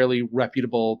fairly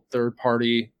reputable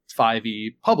third-party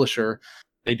 5e publisher.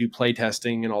 They do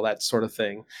playtesting and all that sort of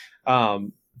thing.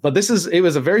 But it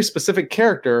was a very specific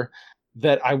character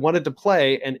that I wanted to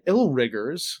play, and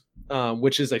Illriggers,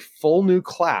 which is a full new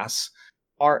class,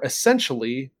 are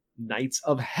essentially Knights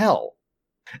of Hell.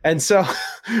 And so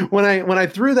when I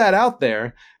threw that out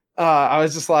there, I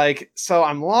was just like, so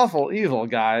I'm lawful evil,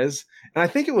 guys. And I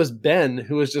think it was Ben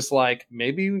who was just like,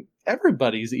 maybe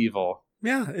everybody's evil.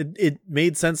 Yeah, it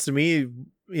made sense to me.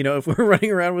 You know, if we're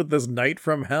running around with this knight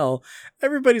from hell,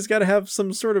 everybody's got to have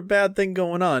some sort of bad thing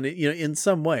going on, you know, in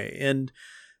some way. And,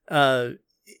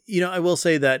 you know, I will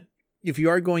say that if you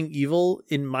are going evil,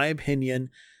 in my opinion,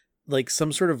 like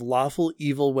some sort of lawful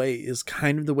evil way is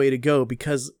kind of the way to go,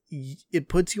 because it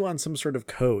puts you on some sort of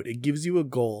code. It gives you a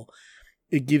goal.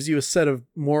 It gives you a set of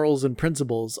morals and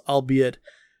principles, albeit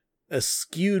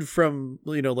skewed from,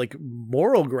 you know, like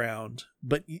moral ground,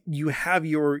 but you have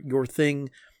your thing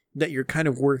that you're kind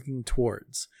of working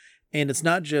towards. And it's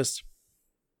not just,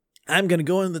 I'm going to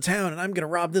go into the town and I'm going to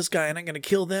rob this guy and I'm going to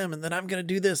kill them and then I'm going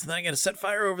to do this and then I'm going to set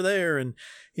fire over there. And,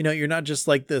 you know, you're not just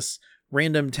like this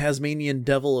random Tasmanian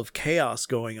devil of chaos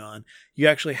going on. You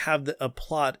actually have a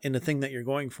plot and a thing that you're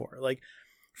going for. Like,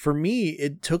 for me,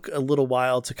 it took a little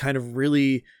while to kind of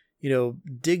really, you know,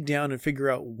 dig down and figure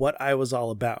out what I was all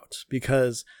about,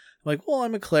 because I'm like, well,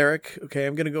 I'm a cleric. Okay,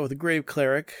 I'm going to go with a grave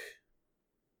cleric,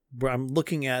 where I'm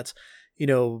looking at, you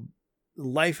know,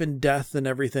 life and death and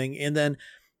everything. And then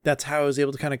that's how I was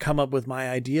able to kind of come up with my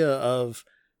idea of,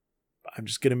 I'm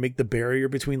just going to make the barrier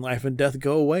between life and death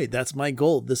go away. That's my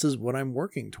goal. This is what I'm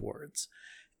working towards.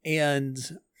 And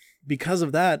because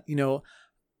of that, you know,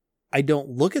 I don't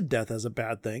look at death as a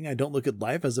bad thing. I don't look at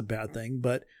life as a bad thing.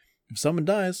 But if someone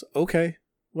dies, okay,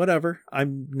 whatever.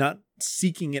 I'm not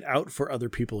seeking it out for other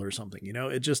people or something. You know,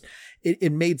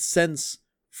 it made sense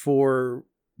for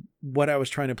what I was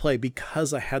trying to play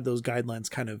because I had those guidelines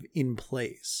kind of in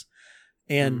place.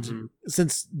 And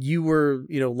since you were,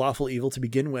 you know, lawful evil to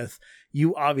begin with,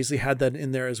 you obviously had that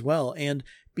in there as well. And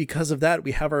because of that,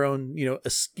 we have our own, you know, a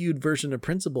skewed version of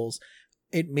principles.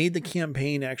 It made the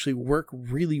campaign actually work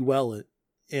really well.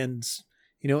 And,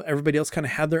 you know, everybody else kind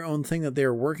of had their own thing that they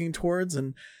were working towards.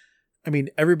 And I mean,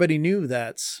 everybody knew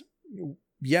that,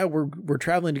 yeah, we're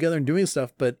traveling together and doing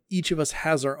stuff, but each of us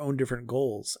has our own different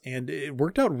goals, and it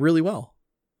worked out really well.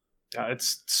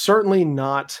 It's certainly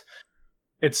not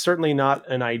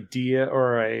an idea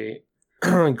or a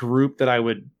group that I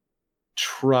would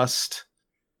trust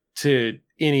to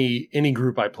any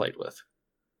group I played with.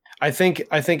 I think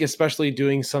especially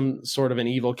doing some sort of an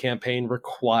evil campaign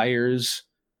requires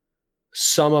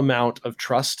some amount of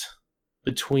trust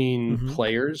between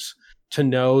players to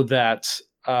know that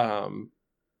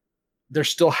there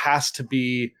still has to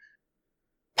be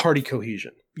party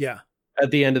cohesion. Yeah.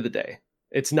 At the end of the day,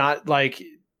 it's not like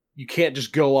you can't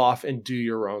just go off and do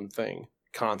your own thing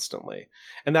constantly.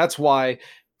 And that's why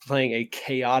playing a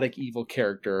chaotic evil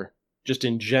character just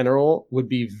in general would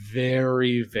be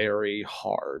very, very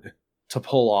hard to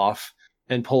pull off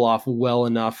well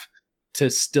enough to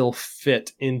still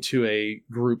fit into a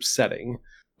group setting.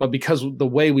 But because the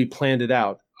way we planned it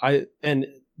out, and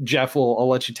Jeff, I'll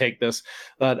let you take this,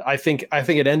 but I think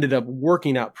it ended up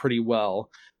working out pretty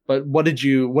well. But what did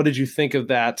you think of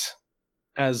that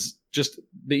as just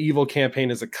the evil campaign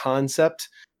as a concept,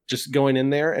 just going in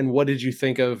there? And what did you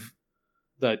think of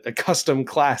the custom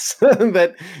class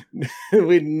that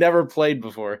we'd never played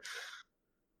before?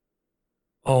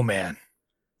 Oh man.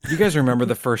 You guys remember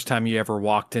the first time you ever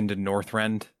walked into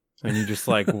Northrend and you just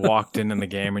like walked in the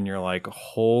game and you're like,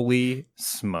 holy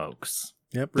smokes.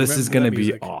 Yep. This is going to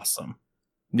be awesome.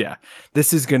 Yeah,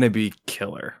 this is going to be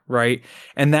killer, right?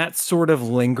 And that sort of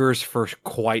lingers for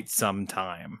quite some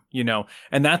time,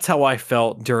 and that's how I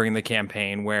felt during the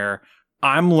campaign, where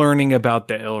I'm learning about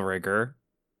the Illrigger,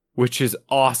 which is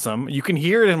awesome. You can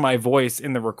hear it in my voice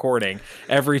in the recording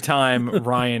every time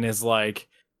Ryan is like,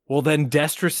 well, then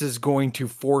Destrus is going to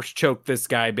force choke this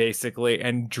guy basically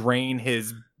and drain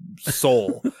his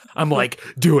soul. I'm like,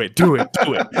 do it.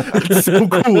 It's so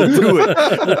cool. Do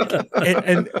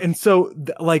it. And so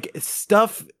like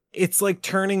stuff, it's like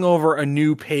turning over a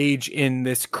new page in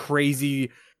this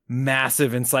crazy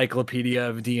massive encyclopedia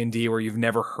of D&D where you've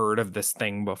never heard of this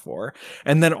thing before.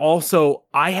 And then also,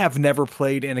 I have never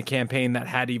played in a campaign that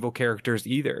had evil characters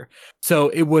either. So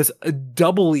it was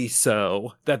doubly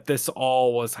so that this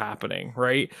all was happening,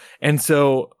 right? And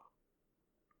so,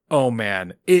 oh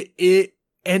man, it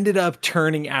ended up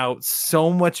turning out so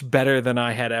much better than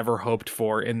I had ever hoped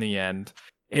for in the end.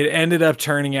 It ended up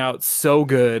turning out so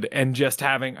good and just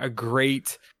having a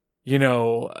great,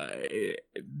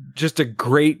 just a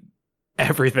great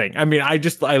everything. I mean, I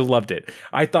loved it.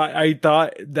 I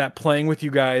thought that playing with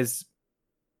you guys,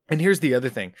 and here's the other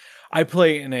thing. I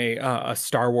play in a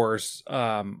Star Wars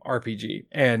RPG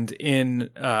and in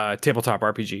tabletop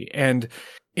RPG. And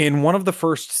in one of the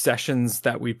first sessions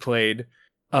that we played,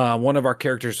 one of our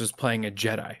characters was playing a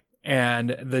Jedi.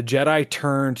 And the Jedi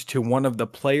turned to one of the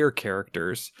player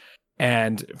characters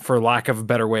and, for lack of a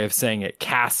better way of saying it,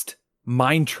 cast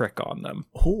mind trick on them.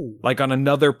 Ooh. Like on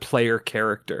another player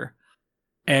character.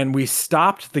 And we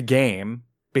stopped the game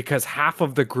because half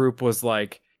of the group was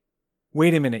like,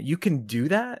 wait a minute, you can do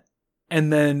that?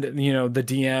 And then, the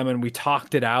DM, and we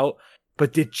talked it out,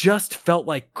 but it just felt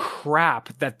like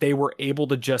crap that they were able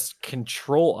to just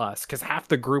control us, because half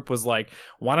the group was like,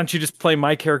 why don't you just play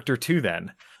my character too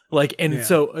then? Like, and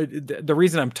so the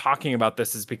reason I'm talking about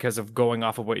this is because of going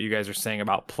off of what you guys are saying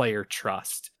about player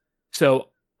trust. So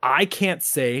I can't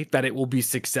say that it will be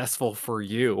successful for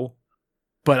you,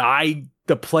 but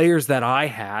the players that I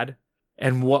had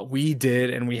and what we did,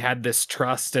 and we had this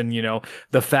trust, and,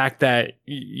 the fact that,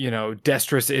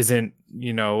 Destrus isn't,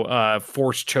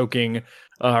 force choking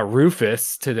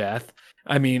Rufus to death,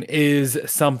 I mean, is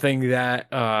something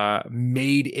that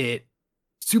made it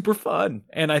super fun.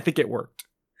 And I think it worked.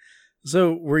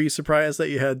 So were you surprised that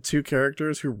you had two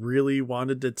characters who really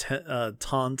wanted to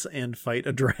taunt and fight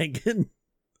a dragon?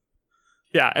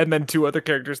 Yeah, and then two other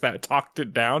characters that talked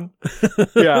it down.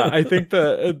 Yeah, I think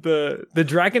the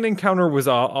dragon encounter was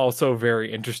also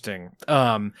very interesting.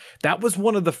 That was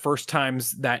one of the first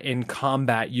times that in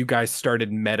combat you guys started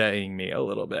metaing me a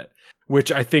little bit,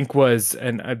 which I think was,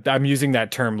 and I'm using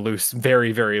that term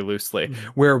very, very loosely,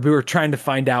 where we were trying to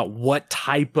find out what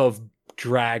type of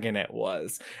dragon it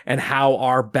was, and how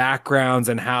our backgrounds,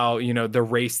 and how the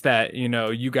race that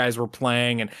you guys were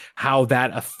playing, and how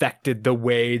that affected the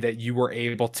way that you were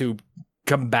able to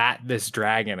combat this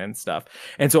dragon and stuff.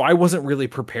 And so I wasn't really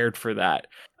prepared for that.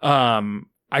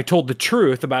 I told the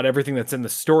truth about everything that's in the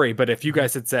story, but if you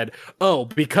guys had said, oh,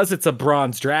 because it's a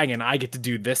bronze dragon, I get to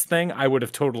do this thing, I would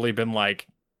have totally been like,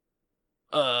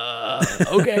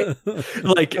 okay.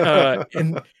 Like,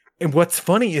 and what's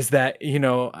funny is that,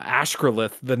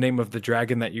 Ashkrolith, the name of the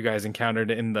dragon that you guys encountered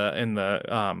in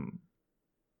the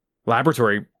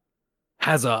laboratory,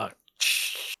 has a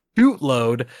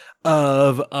shootload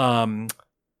of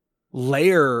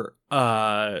layer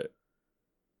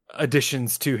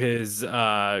additions to his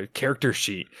character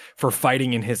sheet for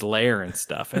fighting in his lair and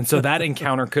stuff. And so that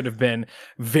encounter could have been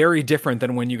very different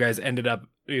than when you guys ended up,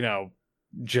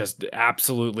 just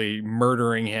absolutely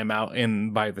murdering him out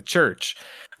by the church.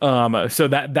 So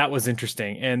that was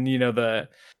interesting. And, the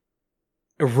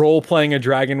role playing a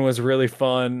dragon was really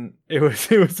fun. It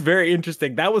was very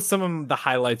interesting. That was some of the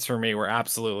highlights for me, were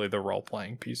absolutely the role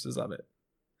playing pieces of it.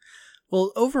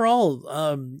 Well, overall,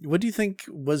 what do you think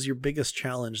was your biggest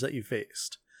challenge that you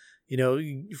faced?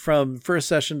 From first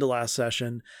session to last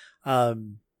session,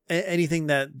 anything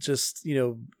that just,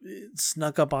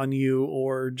 snuck up on you,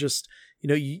 or just,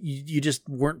 you just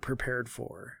weren't prepared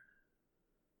for?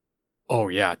 Oh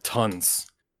yeah, tons.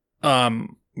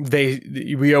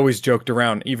 We always joked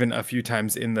around, even a few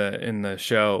times in the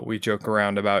show, we joke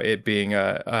around about it being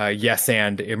a yes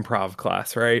and improv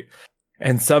class, right?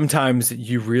 And sometimes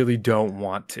you really don't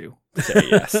want to say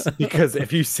yes, because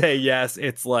if you say yes,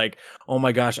 it's like, oh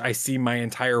my gosh, I see my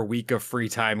entire week of free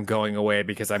time going away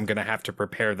because I'm going to have to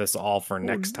prepare this all for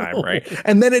next time. Right.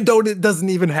 And then it doesn't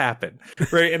even happen.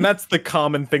 Right. And that's the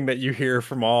common thing that you hear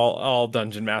from all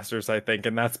dungeon masters, I think.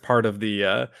 And that's part of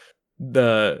the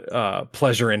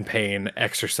pleasure and pain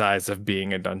exercise of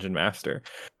being a dungeon master.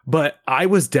 But I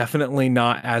was definitely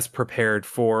not as prepared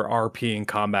for RP in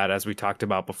combat as we talked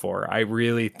about before. I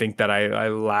really think that I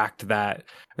lacked that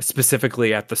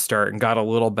specifically at the start and got a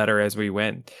little better as we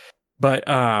went. But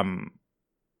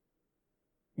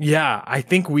yeah, I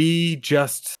think we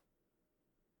just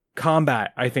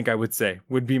combat, I think I would say,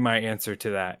 would be my answer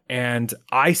to that. And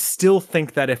I still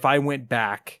think that if I went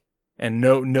back, and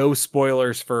no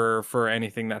spoilers for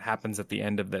anything that happens at the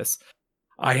end of this,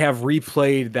 I have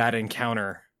replayed that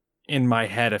encounter in my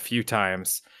head a few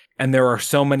times, and there are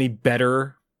so many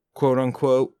better, quote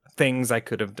unquote, things I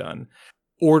could have done.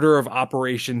 Order of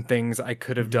operation things I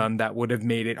could have done that would have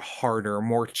made it harder,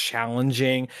 more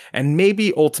challenging, and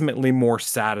maybe ultimately more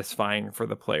satisfying for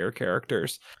the player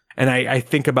characters. And I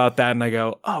think about that and I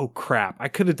go, oh crap, I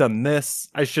could have done this.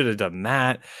 I should have done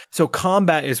that. So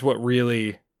combat is what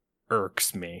really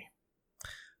irks me.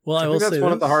 Well, I think will that's say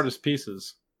one of the hardest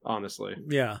pieces, honestly.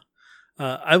 Yeah.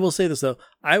 I will say this, though.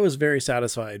 I was very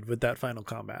satisfied with that final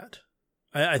combat.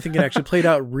 I think it actually played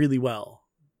out really well.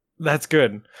 That's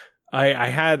good. I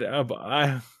had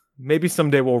maybe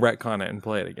someday we'll retcon it and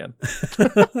play it again.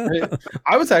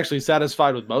 I was actually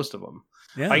satisfied with most of them.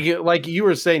 Yeah. Like you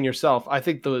were saying yourself, I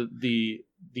think the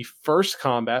first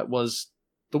combat was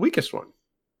the weakest one.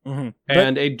 Mm-hmm.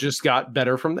 And it just got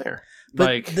better from there. But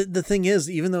like the thing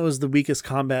is, even though it was the weakest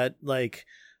combat, like,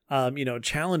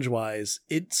 challenge wise,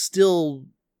 it still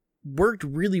worked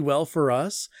really well for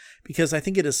us because I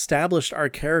think it established our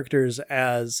characters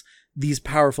as these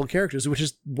powerful characters, which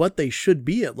is what they should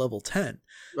be at level 10.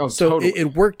 Oh, so totally.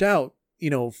 it worked out,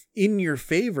 in your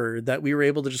favor that we were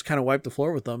able to just kind of wipe the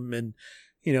floor with them and,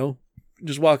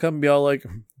 just walk up and be all like,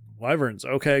 wyverns.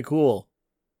 Okay, cool.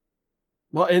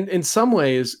 Well, in some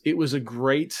ways it was a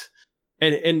great,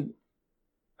 and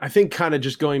I think kind of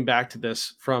just going back to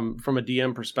this from a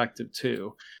DM perspective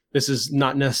too, this is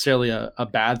not necessarily a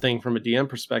bad thing from a DM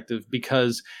perspective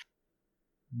because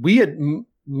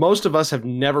most of us have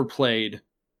never played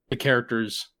the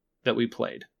characters that we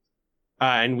played.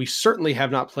 And we certainly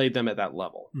have not played them at that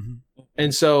level. Mm-hmm.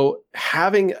 And so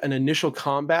having an initial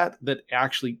combat that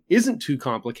actually isn't too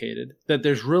complicated, that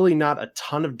there's really not a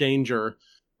ton of danger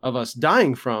of us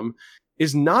dying from,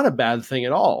 is not a bad thing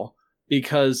at all,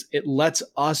 because it lets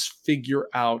us figure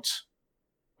out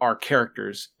our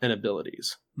characters and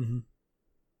abilities. Mm-hmm.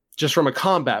 Just from a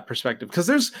combat perspective. Because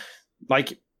there's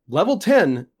like level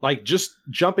 10, like just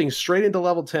jumping straight into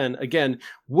level 10, again,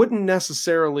 wouldn't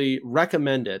necessarily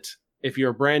recommend it if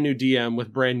you're a brand new DM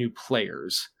with brand new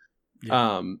players.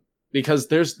 Yeah. Because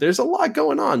there's a lot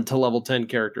going on to level 10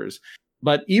 characters.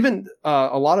 But even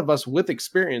a lot of us with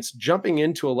experience jumping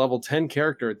into a level 10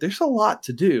 character, there's a lot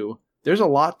to do. There's a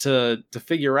lot to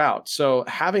figure out. So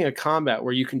having a combat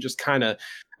where you can just kind of,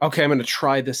 okay, I'm going to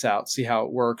try this out, see how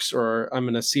it works, or I'm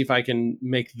going to see if I can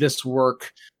make this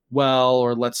work well,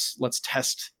 or let's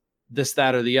test this,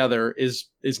 that, or the other is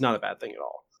not a bad thing at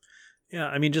all. Yeah,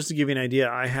 I mean, just to give you an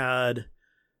idea, I had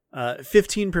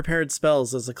 15 prepared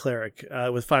spells as a cleric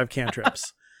with 5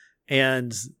 cantrips.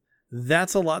 And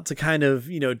that's a lot to kind of,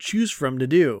 choose from to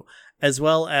do. As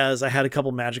well as I had a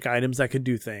couple magic items that could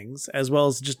do things, as well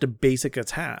as just a basic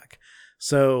attack.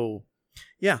 So,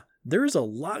 yeah, there's a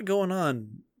lot going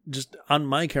on just on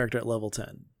my character at level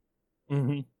 10.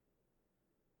 Mm-hmm.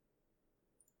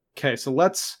 Okay, so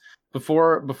let's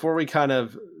before we kind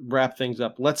of wrap things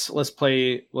up, let's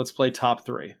play top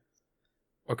 3.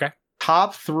 Okay.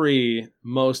 Top 3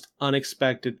 most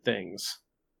unexpected things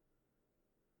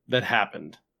that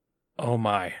happened. Oh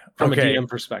my. From a DM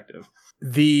perspective.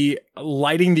 The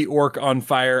lighting the orc on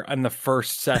fire in the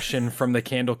first session from the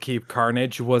Candlekeep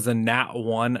Carnage was a nat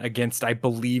 1 against, I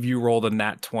believe you rolled a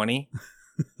nat 20.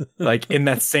 Like in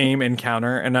that same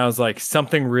encounter, and I was like,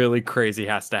 something really crazy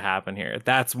has to happen here.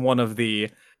 That's one of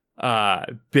the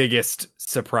biggest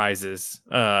surprises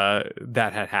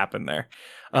that had happened there.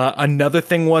 Another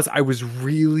thing was I was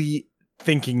really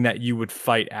thinking that you would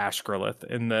fight Ashgrelith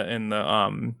in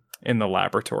the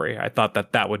laboratory. I thought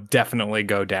that would definitely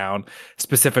go down,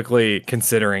 specifically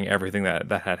considering everything that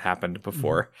had happened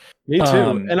before. Me too.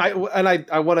 And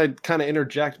I want to kind of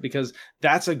interject because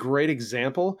that's a great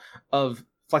example of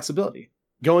flexibility,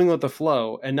 going with the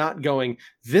flow and not going,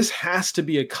 this has to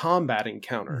be a combat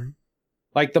encounter. Mm-hmm.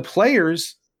 Like the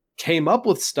players came up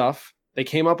with stuff. They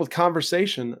came up with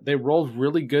conversation. They rolled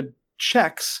really good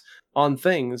checks on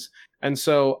things. And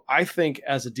so I think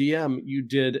as a DM, you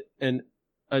did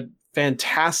a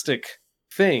fantastic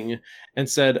thing and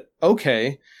said,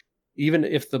 okay, even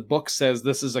if the book says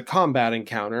this is a combat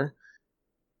encounter,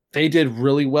 they did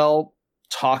really well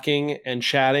talking and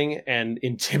chatting and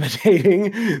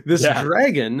intimidating this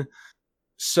dragon.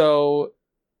 So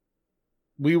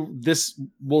this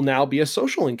will now be a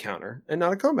social encounter and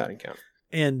not a combat encounter.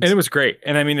 And it was great.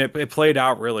 And I mean, it played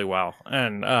out really well.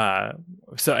 And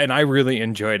and I really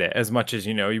enjoyed it as much as,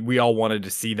 we all wanted to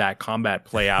see that combat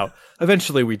play out.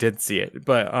 Eventually we did see it,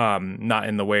 but not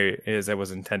in the way as it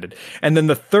was intended. And then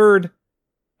the third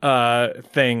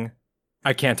thing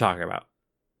I can't talk about.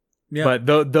 Yeah.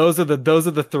 But those are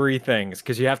the three things,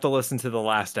 because you have to listen to the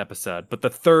last episode. But the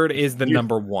third is the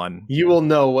number one. You will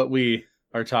know what we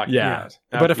are talking about.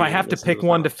 But if I have to pick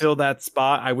one to fill that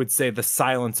spot, I would say The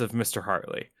Silence of Mr.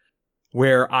 Hartley,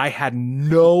 where I had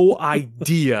no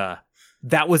idea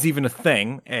that was even a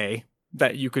thing, A,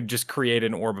 that you could just create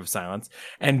an orb of silence,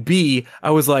 and B,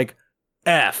 I was like,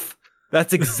 F,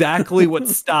 that's exactly what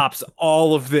stops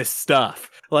all of this stuff.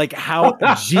 Like, how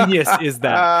genius is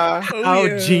that?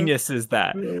 How genius is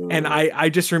that? And I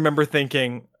just remember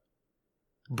thinking,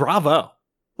 bravo.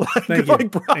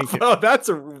 Bravo. That's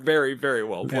a very, very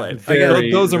well played.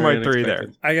 Those are my three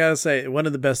there. I gotta say, one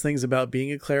of the best things about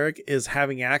being a cleric is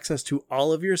having access to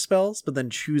all of your spells, but then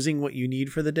choosing what you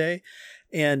need for the day.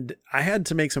 And I had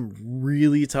to make some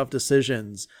really tough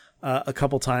decisions a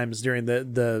couple times during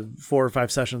the 4 or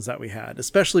 5 sessions that we had,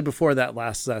 especially before that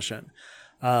last session.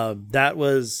 That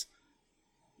was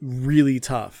really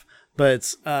tough.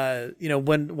 But,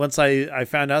 once I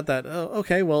found out that,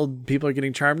 okay, well, people are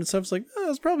getting charmed and stuff, it's like,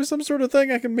 it's probably some sort of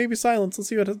thing I can maybe silence and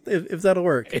see if that'll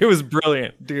work. It was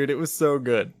brilliant, dude. It was so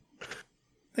good.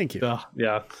 Thank you.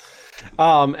 Yeah.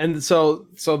 And so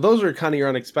those are kind of your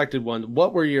unexpected ones.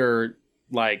 What were your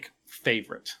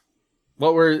favorite?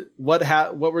 What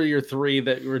were your three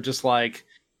that were just like,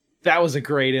 that was a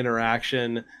great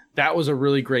interaction. That was a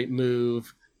really great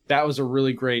move. That was a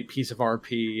really great piece of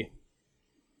RP.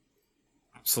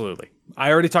 Absolutely. I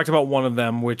already talked about one of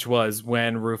them, which was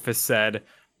when Rufus said,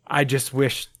 I just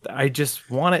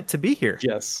want it to be here.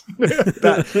 Yes.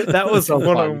 that was so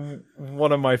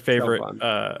one of my favorite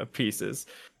pieces.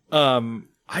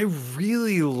 I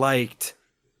really liked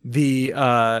the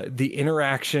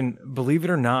interaction, believe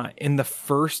it or not, in the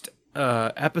first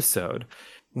episode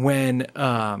when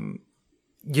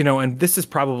and this is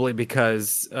probably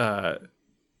because Cial,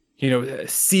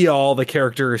 the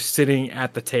character, is sitting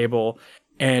at the table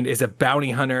and is a bounty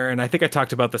hunter. And I think I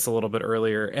talked about this a little bit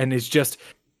earlier, and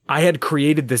I had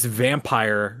created this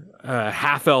vampire,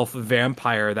 half-elf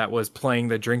vampire that was playing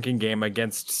the drinking game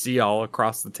against Cial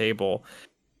across the table.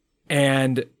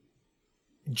 And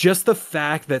just the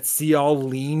fact that Cial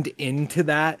leaned into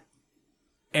that,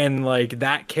 and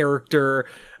that character,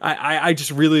 I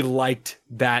just really liked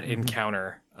that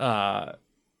encounter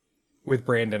with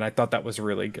Brandon. I thought that was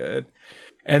really good.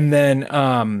 And then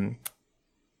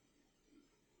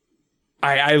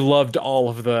I loved all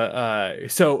of the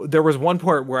so there was one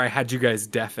part where I had you guys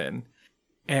deafen,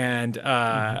 and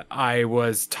I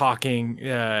was talking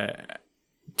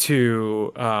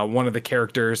to one of the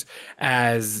characters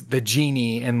as the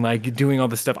genie and doing all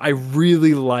this stuff. I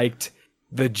really liked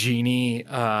the genie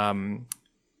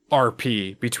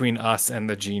RP between us and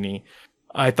the genie.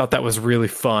 I thought that was really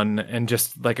fun and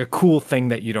just a cool thing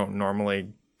that you don't normally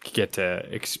get to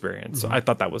experience. So I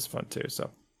thought that was fun too. So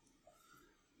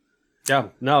yeah,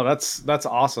 no, that's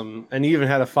awesome. And you even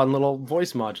had a fun little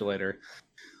voice modulator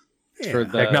for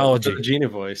the technology, the genie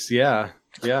voice. Yeah.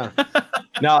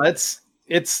 No, it's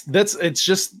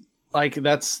just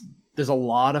there's a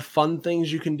lot of fun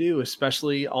things you can do,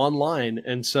 especially online.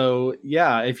 And so,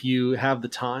 yeah, if you have the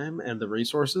time and the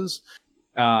resources,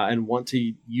 and want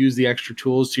to use the extra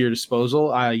tools to your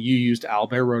disposal, you used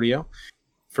Owlbear Rodeo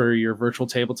for your virtual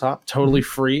tabletop. Totally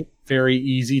free, very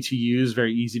easy to use,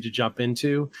 very easy to jump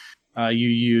into. You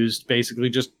used basically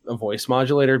just a voice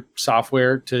modulator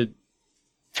software to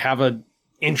have a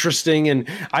interesting, and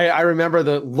I remember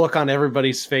the look on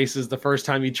everybody's faces the first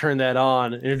time you turned that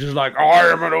on, and you're just like, I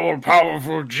am an old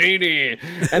powerful genie,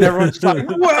 and everyone's like,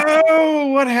 whoa,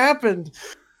 what happened?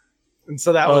 And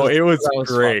so that was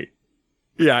great. Fun.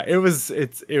 Yeah, it was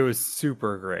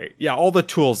super great. Yeah, all the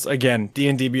tools, again,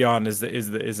 D&D Beyond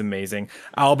is amazing.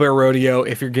 Owlbear Rodeo,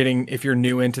 if you're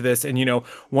new into this, and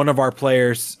one of our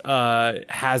players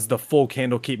has the full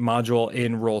Candlekeep module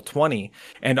in Roll20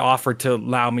 and offered to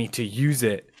allow me to use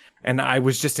it, and I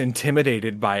was just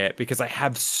intimidated by it because I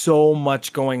have so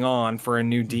much going on for a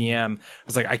new DM. I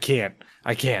was like, I can't.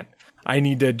 I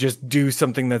need to just do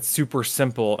something that's super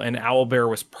simple, and Owlbear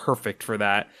was perfect for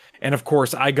that. And of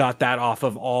course, I got that off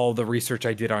of all the research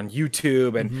I did on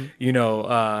YouTube and,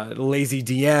 lazy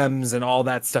DMs and all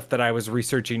that stuff that I was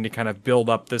researching to kind of build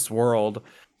up this world.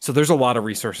 So there's a lot of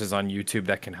resources on YouTube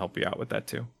that can help you out with that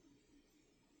too.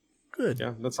 Good.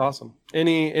 Yeah, that's awesome.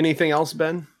 Anything else,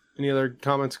 Ben? Any other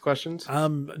comments, questions?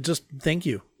 Just thank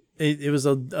you. It was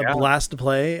a blast to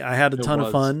play. I had a ton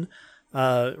of fun.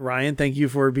 Ryan, thank you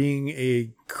for being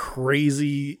a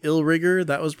crazy ill rigger.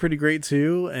 That was pretty great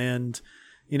too. And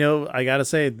you know, I gotta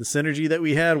say, the synergy that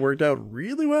we had worked out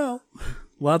really well.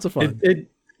 Lots of fun.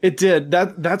 It did.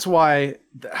 That's why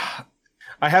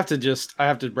I have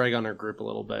to brag on our group a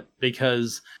little bit,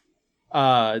 because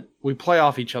we play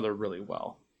off each other really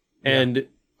well. Yeah. And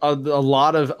a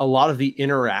lot of the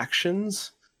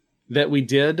interactions that we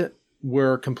did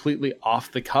were completely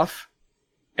off the cuff,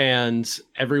 and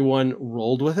everyone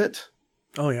rolled with it.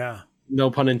 Oh yeah. No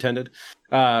pun intended.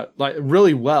 Like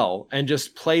really well, and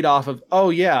just played off of,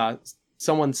 oh yeah,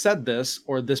 someone said this,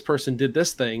 or this person did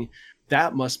this thing,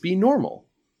 that must be normal,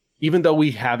 even though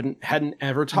we hadn't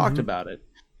ever talked about it.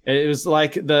 It was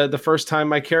like the first time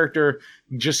my character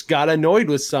just got annoyed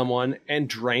with someone and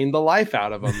drained the life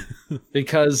out of them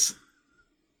because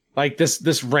like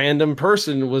this random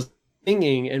person was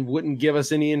singing and wouldn't give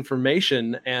us any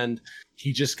information, and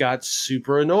he just got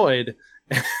super annoyed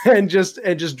and just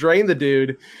drained the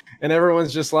dude. And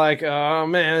everyone's just like, oh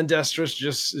man, Destrus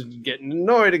just getting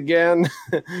annoyed again.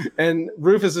 And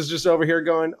Rufus is just over here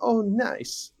going, oh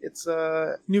nice, it's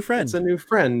a new friend. It's a new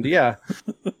friend, yeah.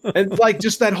 And like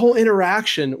just that whole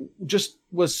interaction just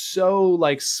was so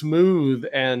like smooth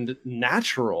and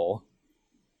natural.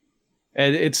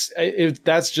 And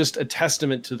that's just a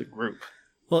testament to the group.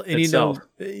 Well, and itself.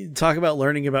 You know, talk about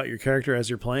learning about your character as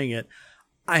you're playing it.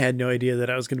 I had no idea that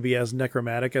I was going to be as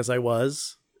necromantic as I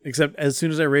was. Except as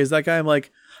soon as I raised that guy, I'm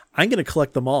like, I'm going to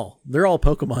collect them all. They're all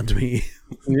Pokemon to me.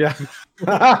 Yeah.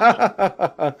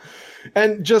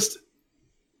 and just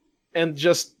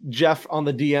Jeff on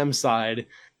the DM side,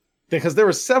 because there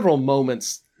were several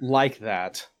moments like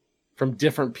that from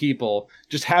different people,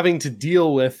 just having to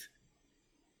deal with,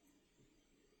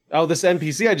 oh, this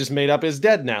NPC I just made up is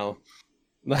dead now.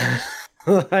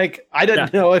 Like, I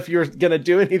didn't know if you were going to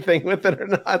do anything with it or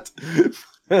not.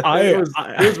 It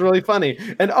was really funny.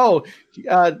 And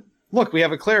look, we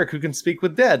have a cleric who can speak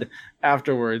with dead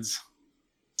afterwards.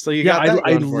 So you got that.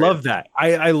 I love that.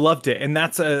 I loved it. And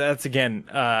that's again,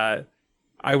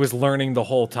 I was learning the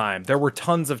whole time. There were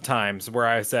tons of times where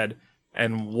I said,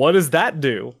 and what does that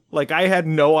do? Like, I had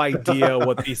no idea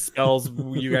what these spells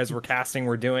you guys were casting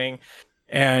were doing.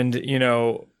 And, you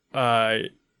know,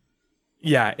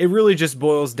 it really just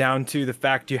boils down to the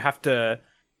fact you have to,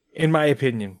 in my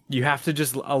opinion, you have to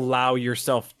just allow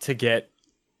yourself to get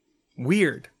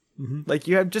weird. Mm-hmm. Like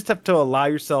just have to allow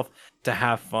yourself to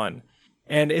have fun.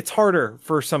 And it's harder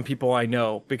for some people I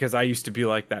know, because I used to be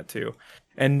like that too.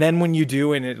 And then when you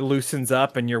do, and it loosens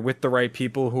up and you're with the right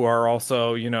people who are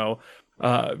also, you know,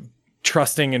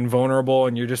 trusting and vulnerable,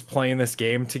 and you're just playing this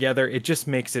game together, it just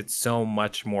makes it so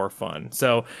much more fun.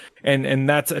 So, and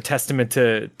that's a testament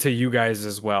to you guys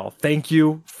as well. Thank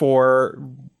you for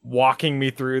walking me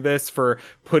through this, for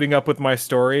putting up with my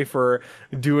story, for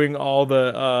doing all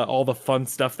the fun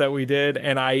stuff that we did.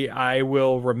 And I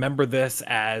will remember this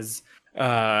as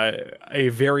a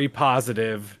very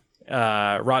positive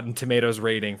Rotten Tomatoes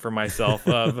rating for myself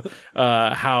of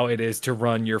how it is to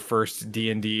run your first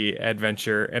D&D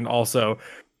adventure. And also,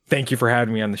 thank you for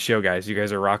having me on the show, guys. You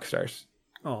guys are rock stars.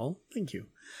 Oh, thank you.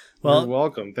 Well, you're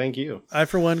welcome. Thank you. I,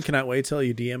 for one, cannot wait till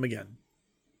you DM again.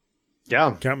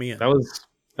 Yeah, count me in.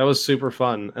 That was super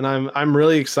fun, and I'm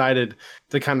really excited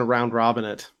to kind of round robin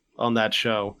it on that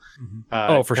show.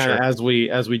 Mm-hmm. For sure. As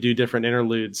we do different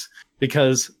interludes,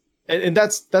 because and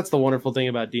that's the wonderful thing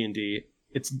about D&D.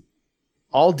 It's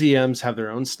all DMs have their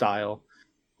own style.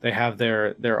 They have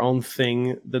their own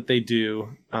thing that they do,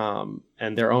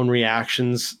 and their own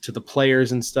reactions to the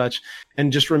players and such.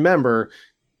 And just remember,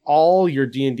 all your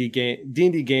D&D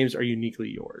games are uniquely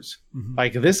yours. Mm-hmm.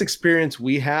 Like this experience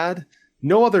we had,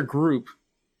 no other group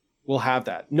will have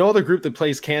that. No other group that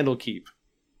plays Candlekeep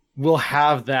will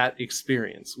have that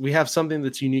experience. We have something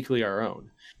that's uniquely our own.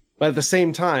 But at the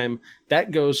same time,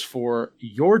 that goes for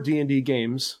your D&D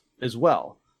games as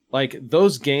well. Like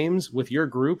those games with your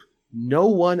group, no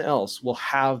one else will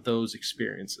have those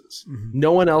experiences. Mm-hmm.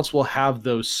 No one else will have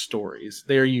those stories.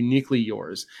 They are uniquely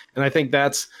yours. And I think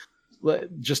that's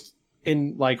just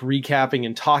in like recapping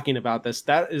and talking about this,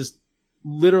 that is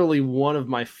literally one of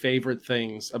my favorite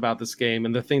things about this game.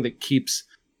 And one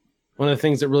of the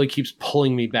things that really keeps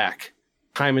pulling me back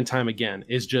time and time again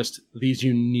is just these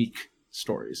unique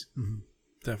stories. Mm-hmm.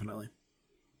 Definitely.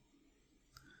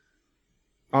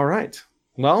 All right.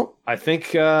 Well, I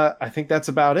think that's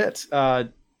about it.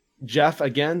 Jeff,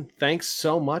 again, thanks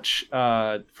so much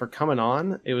for coming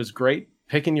on. It was great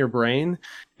picking your brain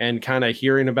and kind of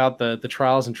hearing about the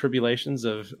trials and tribulations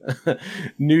of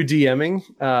new DMing.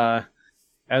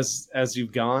 as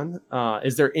you've gone.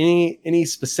 Is there any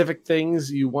specific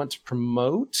things you want to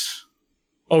promote?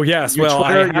 Oh yes,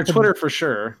 your Twitter for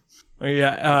sure.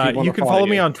 Yeah, you can follow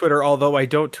me on Twitter, although I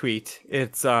don't tweet.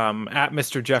 It's at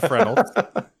Mr. Jeff Reynolds.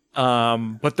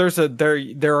 But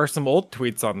there are some old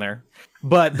tweets on there.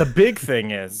 But the big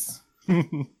thing is,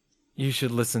 you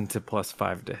should listen to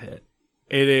 +5 to Hit.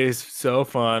 It is so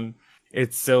fun.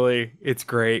 It's silly. It's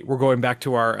great. We're going back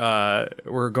to our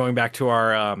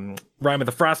Rime of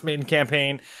the Frost Maiden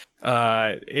campaign.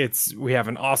 We have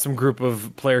an awesome group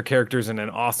of player characters and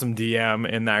an awesome DM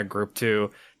in that group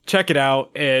too. Check it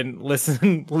out and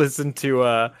listen to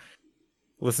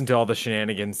all the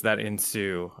shenanigans that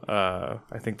ensue.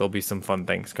 I think there'll be some fun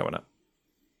things coming up.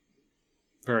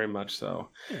 Very much so.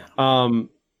 Yeah.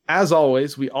 As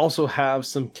always, we also have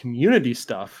some community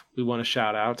stuff we want to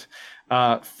shout out.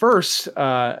 First,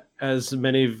 as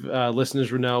many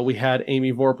listeners will know, we had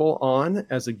Amy Vorpal on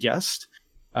as a guest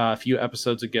a few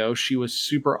episodes ago. She was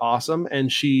super awesome,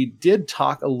 and she did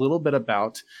talk a little bit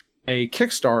about a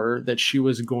Kickstarter that she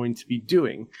was going to be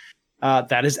doing.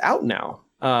 That is out now.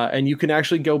 And you can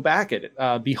actually go back at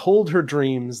it. Behold Her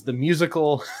Dreams, the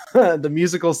musical, the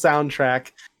musical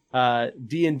soundtrack,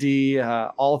 D&D,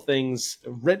 all things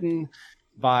written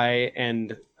by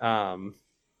and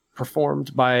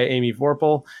performed by Amy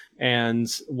Vorpal. And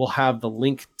we'll have the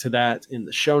link to that in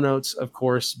the show notes, of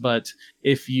course. But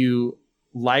if you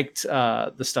liked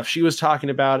the stuff she was talking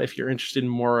about, if you're interested in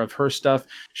more of her stuff,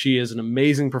 she is an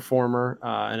amazing performer,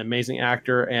 an amazing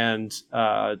actor, and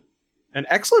an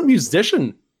excellent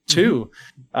musician too.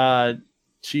 Mm-hmm.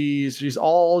 She's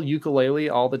all ukulele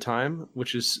all the time,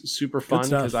 which is super fun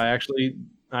because I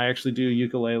actually do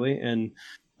ukulele, and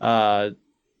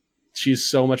she's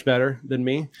so much better than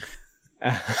me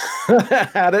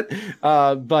at it.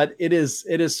 But it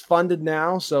is funded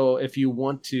now, so if you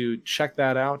want to check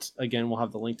that out, again, we'll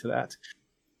have the link to that.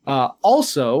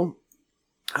 Also,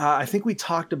 I think we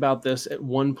talked about this at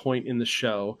one point in the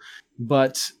show,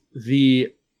 but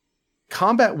the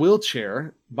Combat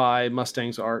Wheelchair by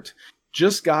Mustang's Art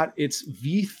just got its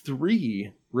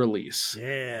V3 release.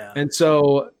 Yeah. And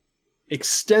so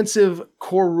extensive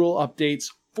core rule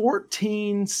updates,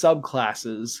 14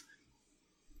 subclasses,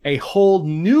 a whole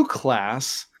new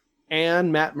class,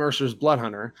 and Matt Mercer's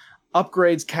Bloodhunter,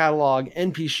 upgrades, catalog,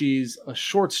 NPCs, a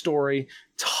short story,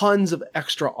 tons of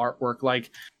extra artwork.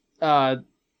 Like,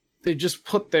 they just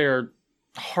put their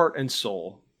heart and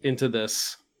soul into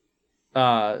this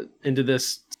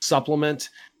supplement.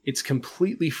 It's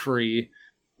completely free.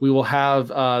 We will have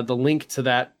the link to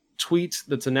that tweet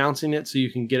that's announcing it, so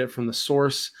you can get it from the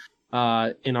source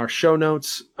in our show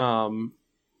notes.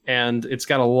 And it's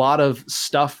got a lot of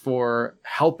stuff for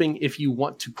helping if you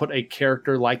want to put a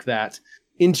character like that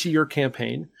into your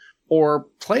campaign or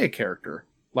play a character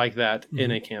like that in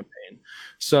a campaign.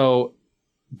 So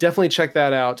definitely check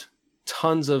that out.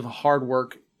 Tons of hard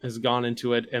work has gone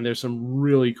into it, and there's some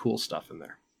really cool stuff in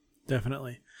there.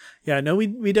 Definitely. Yeah, no,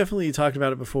 we definitely talked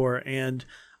about it before, and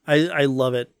I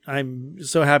love it. I'm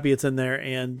so happy it's in there.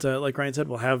 And like Ryan said,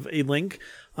 we'll have a link.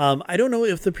 I don't know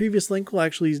if the previous link will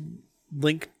actually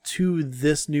link to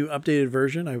this new updated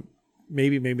version.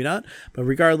 Maybe not. But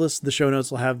regardless, the show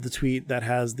notes will have the tweet that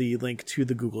has the link to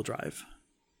the Google Drive.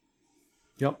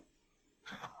 Yep.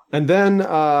 And then,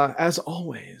 as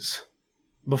always,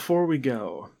 before we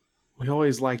go, we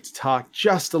always like to talk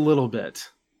just a little bit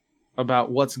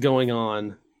about what's going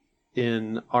on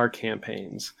in our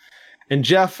campaigns. And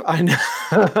Jeff, I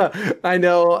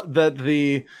know that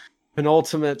the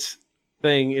penultimate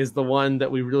thing is the one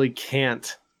that we really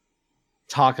can't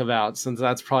talk about, since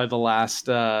that's probably the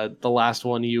last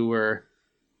one you were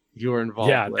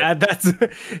involved with. Yeah, that's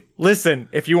listen,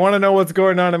 if you want to know what's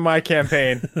going on in my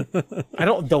campaign,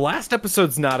 the last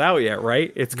episode's not out yet,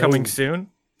 right? It's coming soon.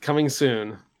 Coming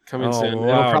soon.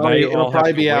 Wow. It'll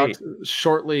probably be out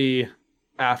shortly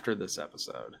after this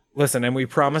episode. Listen, and we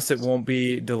promise it won't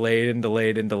be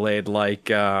delayed like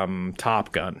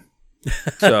Top Gun.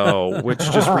 So, which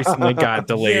just recently got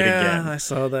delayed again. I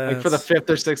saw that. Like for the 5th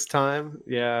or 6th time.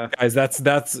 Yeah.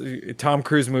 That's Tom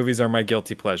Cruise movies are my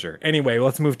guilty pleasure. Anyway,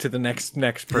 let's move to the next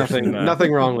person.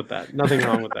 Nothing wrong with that. Nothing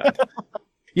wrong with that.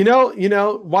 You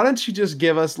know, why don't you just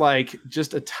give us like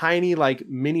just a tiny like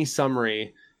mini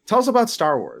summary? Tell us about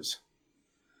Star Wars.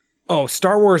 Oh,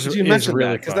 Star Wars is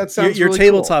really because that sounds your really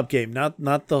tabletop cool. game,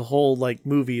 not the whole like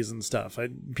movies and stuff.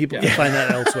 People can find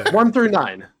that elsewhere. 1 through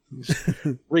 9.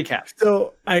 Recap.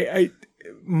 So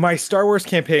my Star Wars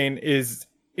campaign is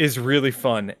really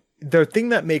fun. The thing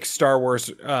that makes Star Wars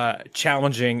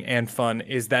challenging and fun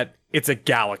is that it's a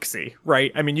galaxy,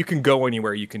 right? I mean, you can go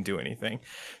anywhere, you can do anything.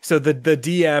 So the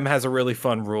DM has a really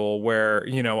fun rule where,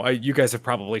 you know, you guys have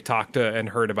probably talked to and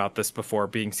heard about this before,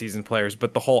 being seasoned players,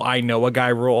 but the whole I know a guy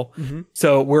rule. Mm-hmm.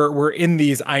 So we're in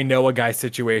these I know a guy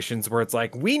situations where it's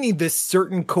like, we need this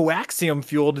certain coaxium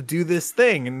fuel to do this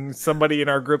thing, and somebody in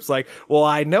our group's like, well,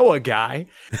 I know a guy.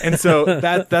 And so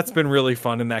that's been really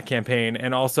fun in that campaign.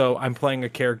 And also I'm playing a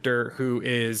character who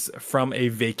is from a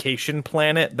vacation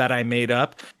planet that I made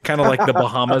up, kind of like the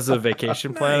Bahamas of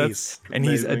vacation planets. Nice. And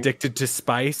he's addicted to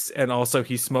spice, and also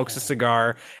he smokes a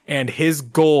cigar, and his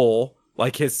goal,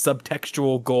 like his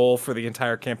subtextual goal for the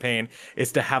entire campaign,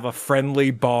 is to have a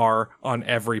friendly bar on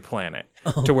every planet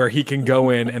to where he can go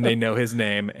in and they know his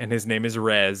name, and his name is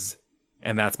Rez,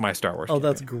 and that's my Star Wars campaign.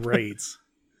 That's great.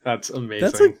 That's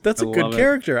amazing. That's a good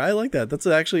character. I like that. That's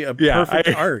actually a perfect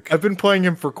arc. I've been playing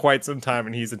him for quite some time,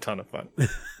 and he's a ton of fun.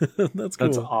 That's cool.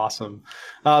 That's awesome.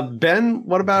 Ben,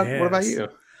 what about you?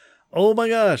 Oh my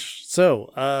gosh!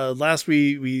 So last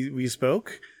we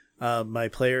spoke, my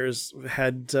players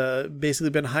had basically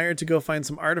been hired to go find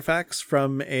some artifacts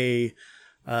from a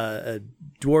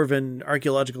dwarven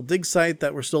archaeological dig site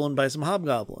that were stolen by some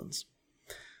hobgoblins.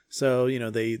 So, you know,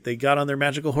 they got on their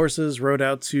magical horses, rode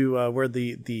out to where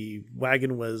the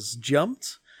wagon was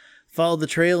jumped, followed the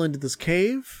trail into this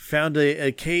cave, found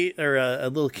a cave or a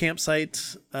little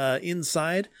campsite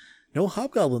inside. No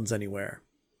hobgoblins anywhere.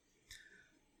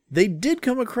 They did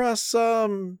come across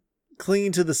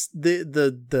clinging to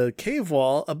the cave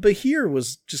wall. A Behir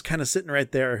was just kind of sitting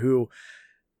right there, who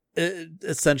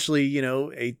essentially, you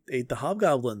know, ate the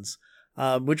hobgoblins,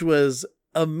 which was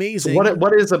amazing. So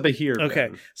what is a Behir? Okay,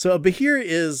 Ben? So a Behir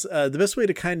is the best way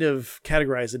to kind of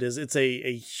categorize it is it's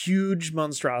a huge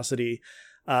monstrosity.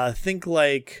 Think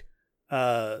like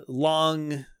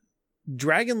long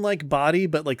dragon-like body,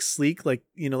 but like sleek, like,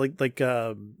 you know, like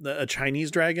a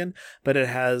Chinese dragon, but it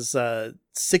has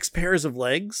 6 pairs of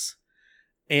legs,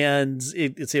 and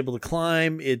it's able to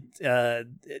climb. It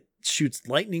shoots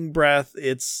lightning breath.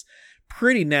 It's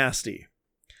pretty nasty.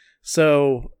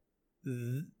 So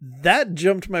that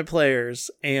jumped my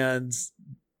players, and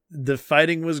the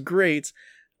fighting was great.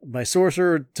 My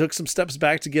sorcerer took some steps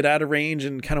back to get out of range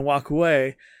and kind of walk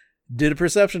away. Did a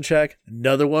perception check.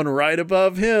 Another one right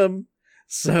above him.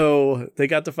 So they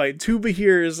got to fight 2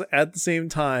 Behirs at the same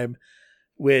time,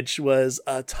 which was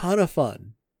a ton of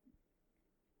fun.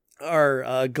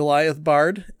 Our Goliath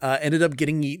Bard ended up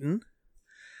getting eaten,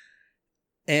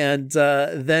 and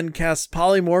then cast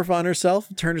Polymorph on herself,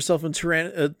 turned herself into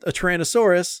a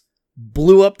Tyrannosaurus,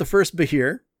 blew up the first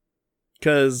Behir.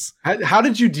 Because how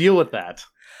did you deal with that?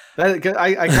 I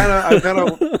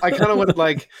kind of went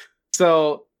like,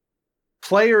 so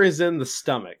player is in the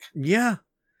stomach. Yeah.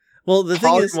 Well, the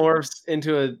thing is, polymorphs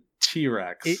into a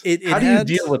T-Rex. How do you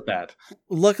deal with that?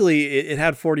 Luckily, it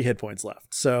had 40 hit points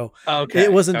left, so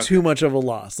it wasn't too much of a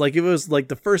loss. Like, it was like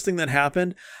the first thing that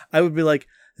happened, I would be like,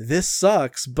 this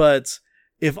sucks, but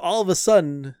if all of a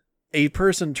sudden a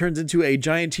person turns into a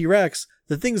giant T-Rex,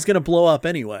 the thing's going to blow up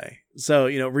anyway. So,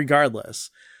 you know, regardless,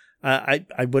 I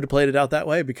would have played it out that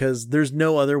way because there's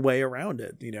no other way around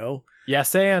it, you know?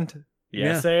 Yes, and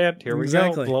here we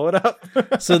go. Blow it up.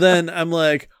 So then I'm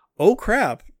like, oh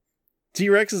crap,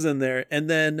 T-Rex is in there. And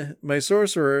then my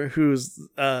sorcerer, who's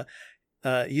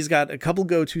he's got a couple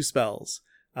go-to spells.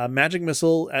 Magic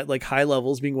Missile at like high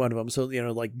levels being one of them. So, you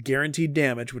know, like guaranteed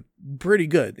damage, which pretty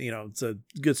good. You know, it's a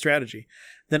good strategy.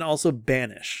 Then also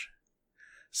Banish.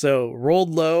 So rolled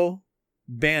low,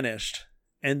 banished.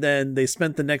 And then they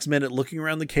spent the next minute looking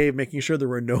around the cave, making sure there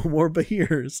were no more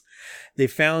Behirs. They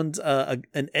found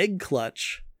an egg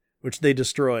clutch, which they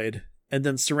destroyed, and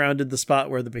then surrounded the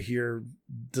spot where the Behir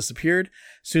disappeared.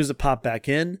 As soon as it popped back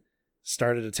in,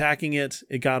 started attacking it.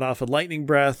 It got off a lightning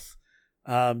breath,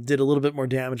 did a little bit more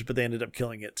damage, but they ended up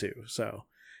killing it too. So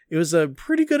it was a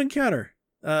pretty good encounter.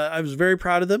 I was very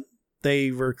proud of them.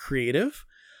 They were creative.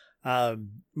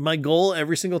 My goal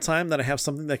every single time that I have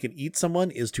something that can eat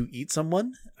someone is to eat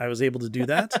someone. I was able to do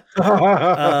that.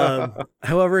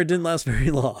 However, it didn't last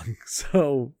very long.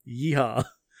 So yeehaw.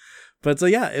 But so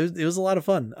yeah, it was a lot of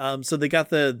fun. So they got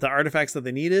the artifacts that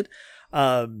they needed.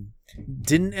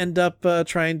 Didn't end up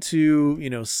trying to, you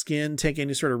know, take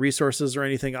any sort of resources or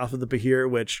anything off of the Behir,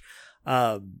 which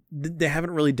they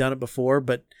haven't really done it before,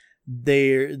 but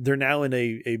they're now in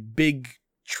a big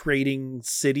trading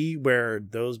city where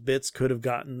those bits could have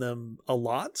gotten them a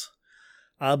lot.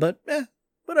 But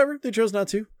whatever, they chose not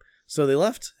to. So they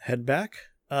left, head back,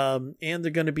 and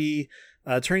they're going to be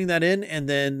turning that in and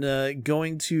then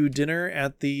going to dinner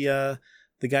at the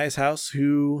guy's house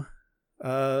who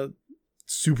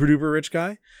super duper rich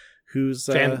guy who's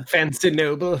fancy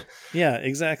noble. Yeah,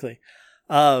 exactly.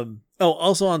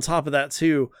 Also on top of that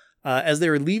too, as they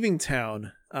were leaving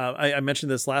town, I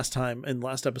mentioned this last time in the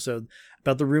last episode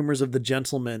about the rumors of the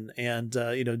gentlemen and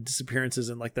disappearances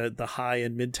in like the high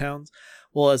and mid towns.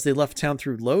 Well, as they left town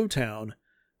through Low Town,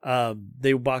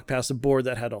 they walked past a board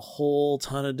that had a whole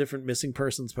ton of different missing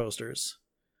persons posters.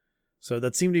 So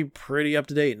that seemed to be pretty up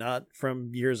to date, not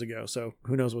from years ago. So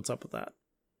who knows what's up with that?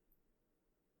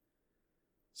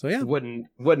 So yeah,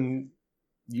 wouldn't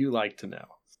you like to know?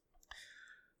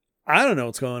 I don't know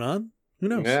what's going on. Who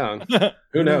knows? Yeah,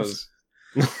 who knows?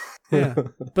 Yeah,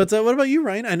 but what about you,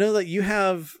 Ryan? I know that you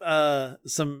have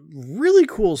some really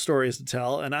cool stories to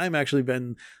tell, and I'm actually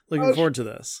been looking forward to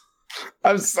this.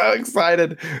 I'm so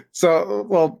excited. So,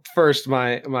 well, first,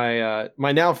 my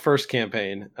now first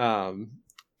campaign,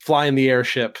 flying the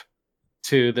airship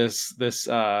to this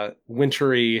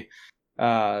wintry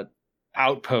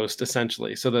outpost,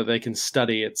 essentially, so that they can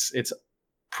study its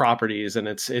properties and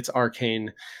its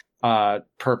arcane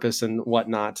purpose and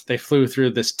whatnot. They flew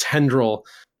through this tendril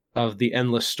of the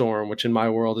Endless Storm, which in my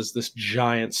world is this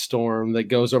giant storm that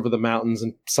goes over the mountains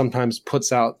and sometimes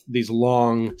puts out these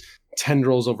long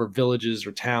tendrils over villages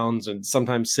or towns and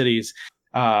sometimes cities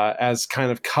as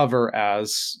kind of cover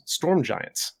as storm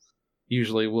giants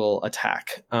usually will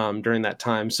attack during that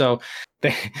time. So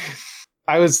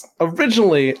I was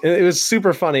originally, it was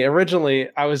super funny. Originally,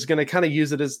 I was going to kind of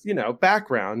use it as,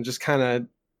 background, just kind of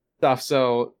stuff.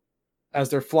 So as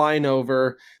they're flying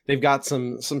over, they've got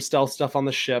some stealth stuff on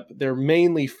the ship. They're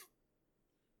mainly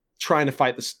trying to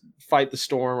fight the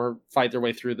storm or fight their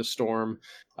way through the storm,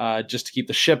 just to keep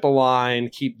the ship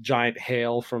aligned, keep giant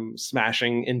hail from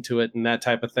smashing into it and that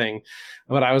type of thing.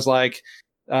 But I was like,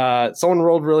 someone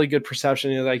rolled really good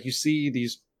perception. Like you see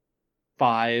these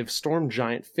 5 storm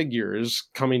giant figures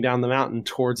coming down the mountain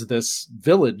towards this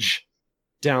village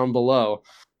down below.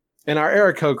 And our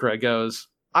Aarakocra goes,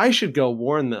 I should go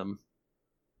warn them.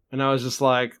 And I was just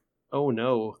like, oh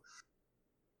no.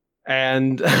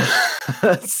 And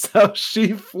so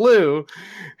she flew,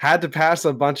 had to pass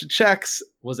a bunch of checks,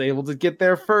 was able to get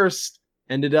there first,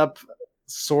 ended up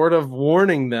sort of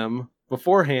warning them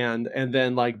beforehand, and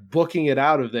then like booking it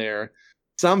out of there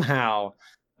somehow.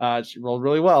 She rolled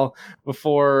really well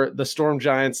before the storm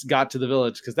giants got to the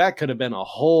village, because that could have been a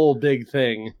whole big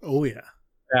thing. Oh yeah,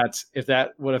 if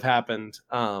that would have happened.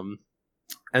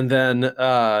 And then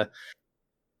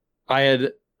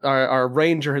our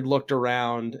ranger had looked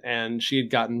around and she had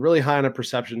gotten really high on a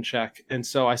perception check, and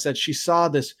so I said she saw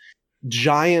this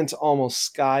giant, almost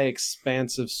sky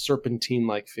expansive serpentine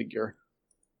like figure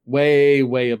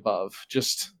way above,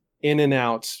 just in and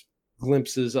out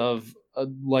glimpses of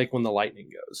like when the lightning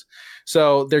goes.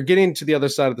 So they're getting to the other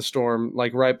side of the storm,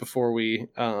 like right before we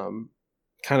kind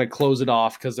of close it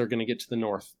off, because they're going to get to the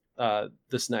north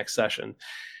this next session.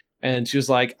 And she was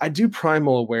like, I do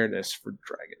primal awareness for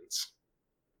dragons.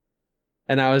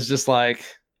 And I was just like,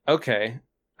 okay,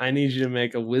 I need you to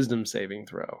make a wisdom saving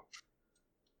throw.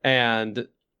 And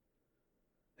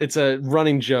it's a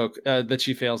running joke that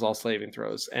she fails all saving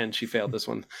throws, and she failed this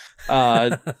one.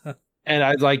 And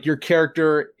I like, your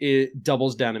character, it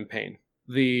doubles down in pain.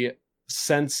 The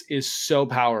sense is so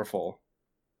powerful.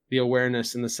 The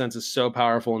awareness in the sense is so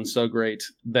powerful and so great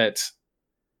that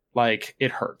like it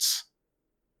hurts.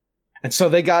 And so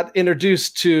they got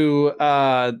introduced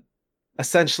to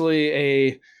essentially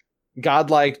a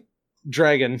godlike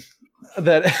dragon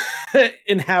that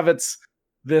inhabits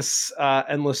this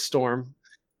endless storm.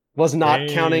 Was not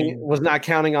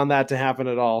counting on that to happen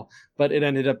at all, but it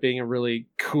ended up being a really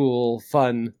cool,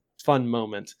 fun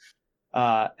moment.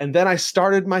 And then I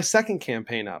started my second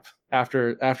campaign up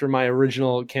after my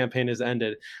original campaign has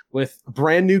ended, with a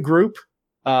brand new group,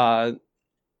 a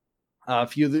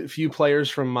few players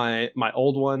from my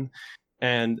old one,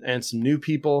 and some new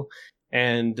people,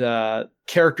 and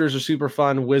characters are super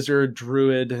fun: wizard,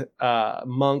 druid,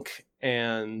 monk,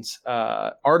 and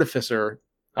artificer.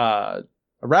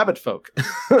 A rabbit folk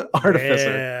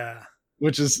artificer,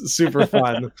 which is super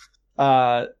fun.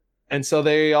 And so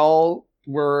they all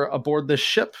were aboard this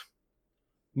ship,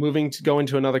 moving to go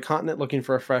into another continent, looking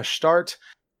for a fresh start.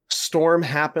 Storm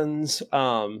happens.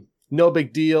 No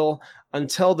big deal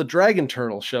until the dragon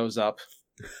turtle shows up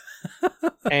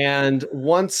and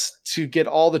wants to get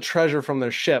all the treasure from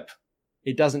their ship.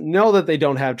 It doesn't know that they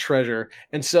don't have treasure.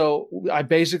 And so I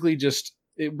basically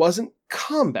it wasn't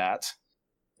combat.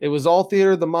 It was all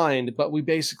theater of the mind, but we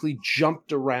basically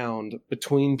jumped around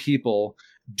between people,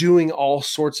 doing all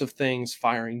sorts of things,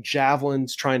 firing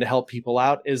javelins, trying to help people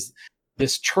out, as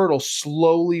this turtle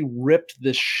slowly ripped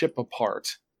this ship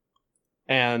apart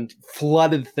and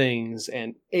flooded things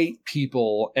and ate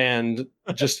people, and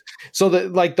just so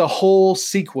that like the whole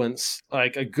sequence,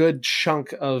 like a good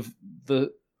chunk of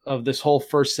this whole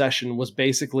first session was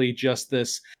basically just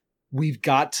this: we've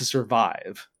got to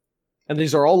survive. And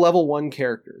these are all level 1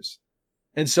 characters.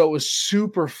 And so it was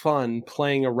super fun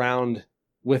playing around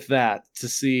with that to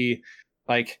see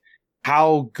like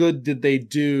how good did they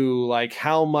do, like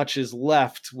how much is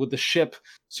left, would the ship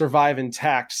survive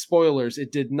intact? Spoilers,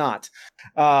 it did not.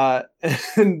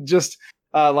 And just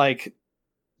like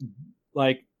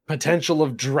potential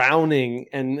of drowning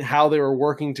and how they were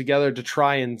working together to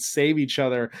try and save each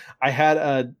other. I had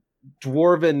a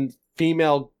dwarven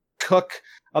female cook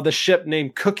of the ship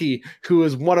named Cookie, who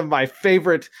is one of my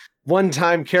favorite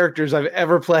one-time characters I've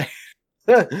ever played.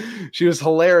 She was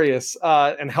hilarious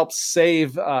and helped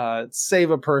save a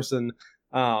person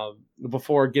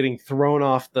before getting thrown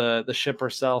off the ship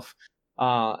herself.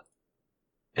 And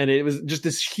it was just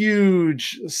this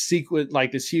huge sequence,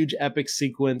 like this huge epic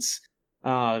sequence.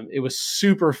 It was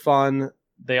super fun.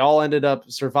 They all ended up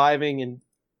surviving in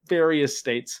various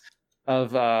states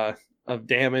of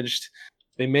damaged.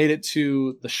 They made it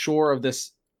to the shore of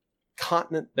this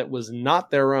continent that was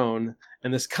not their own.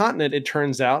 And this continent, it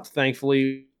turns out,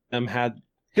 thankfully, had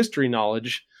history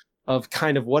knowledge of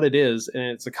kind of what it is. And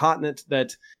it's a continent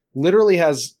that literally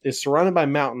is surrounded by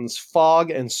mountains, fog,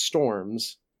 and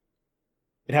storms.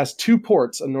 It has 2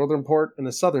 ports, a northern port and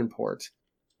a southern port.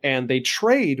 And they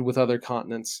trade with other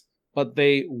continents, but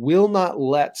they will not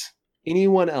let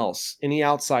anyone else, any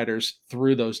outsiders,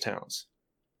 through those towns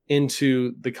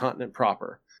into the continent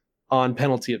proper on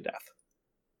penalty of death.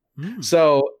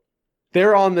 So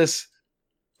they're on this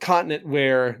continent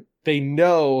where they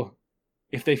know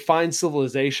if they find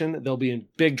civilization, they'll be in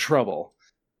big trouble.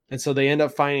 And so they end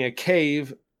up finding a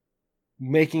cave,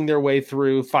 making their way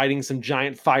through, fighting some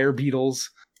giant fire beetles,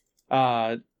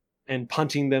 and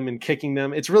punting them and kicking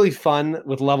them. It's really fun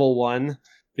with level 1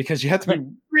 because you have to be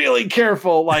really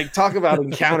careful. Like, talk about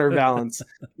encounter balance.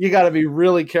 You got to be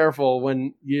really careful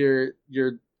when your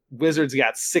wizard's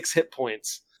got 6 hit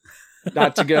points.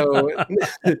 Not to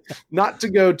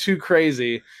go too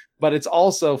crazy, but it's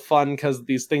also fun because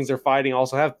these things they're fighting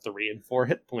also have 3 and 4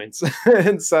 hit points.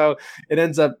 And so it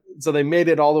ends up, so they made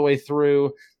it all the way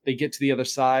through. They get to the other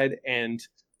side, and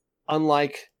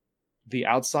unlike the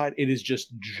outside, it is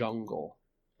just jungle,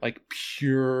 like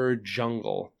pure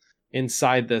jungle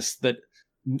inside this that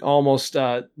almost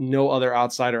no other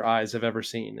outsider eyes have ever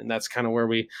seen. And that's kind of where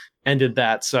we ended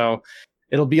that. So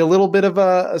it'll be a little bit of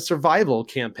a survival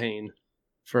campaign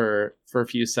for a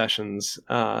few sessions.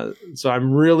 So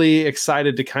I'm really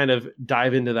excited to kind of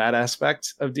dive into that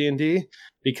aspect of D&D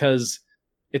because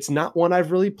it's not one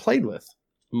I've really played with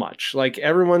much. Like,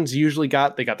 everyone's usually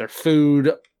they got their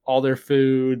food, all their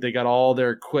food, they got all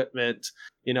their equipment,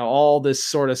 all this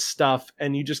sort of stuff.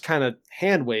 And you just kind of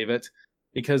hand wave it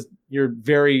because you're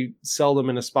very seldom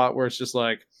in a spot where it's just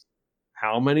like,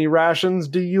 how many rations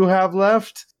do you have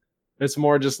left? It's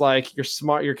more just like, you're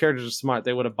smart. Your characters are smart.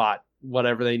 They would have bought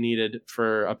whatever they needed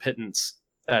for a pittance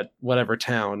at whatever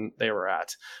town they were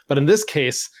at. But in this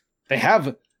case, they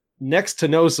have next to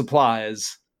no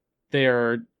supplies.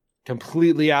 They're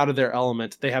completely out of their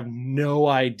element. They have no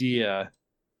idea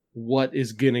what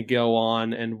is going to go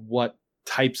on and what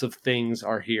types of things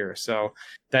are here. So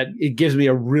that it gives me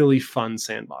a really fun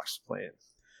sandbox to play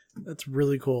in. That's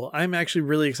really cool. I'm actually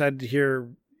really excited to hear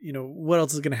what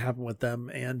else is going to happen with them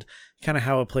and kind of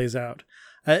how it plays out.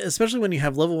 Especially when you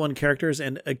have level 1 characters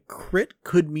and a crit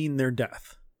could mean their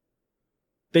death.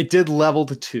 They did level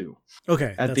to 2.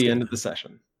 Okay. At the end of the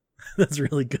session. That's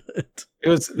really good. It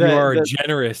was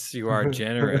generous. You are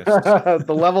generous.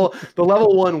 The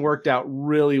level 1 worked out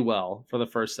really well for the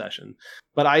first session.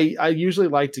 But I usually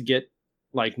like to get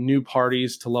like new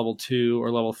parties to level 2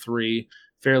 or level 3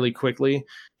 fairly quickly,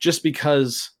 just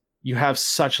because you have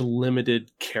such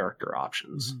limited character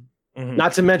options. Mm-hmm.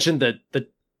 Not to mention the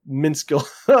minuscule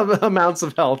amounts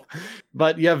of health,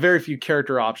 but you have very few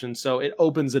character options, so it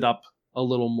opens it up a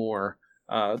little more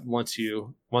once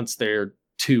they're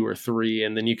 2 or 3,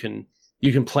 and then you can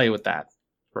play with that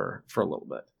for a little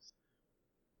bit.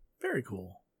 Very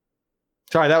cool.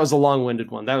 Sorry, that was a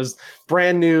long-winded one. That was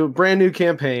brand new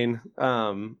campaign.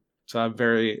 So I'm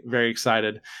very, very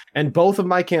excited. And both of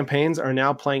my campaigns are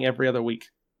now playing every other week.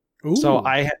 Ooh. So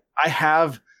I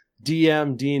have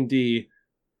DM D&D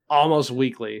almost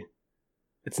weekly.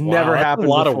 It's never happened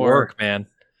before. That's a lot of work, man.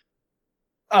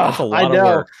 That's a lot of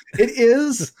work. It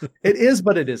is,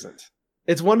 but it isn't.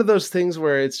 It's one of those things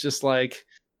where it's just like,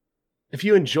 if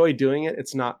you enjoy doing it,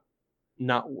 it's not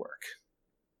work.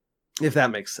 If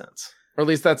that makes sense. Or at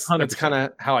least that's kind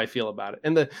of how I feel about it.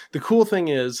 And the cool thing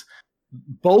is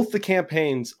both the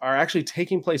campaigns are actually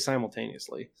taking place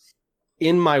simultaneously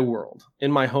in my world,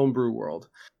 in my homebrew world.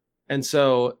 And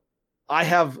so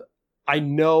I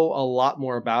know a lot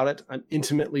more about it. I'm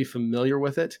intimately familiar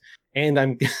with it, and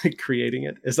I'm creating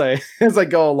it as I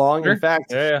go along. Sure. In fact,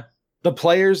 the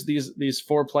players, these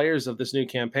 4 players of this new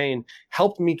campaign,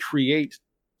 helped me create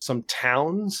some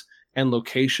towns and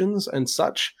locations and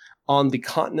such on the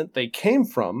continent they came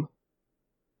from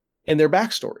and their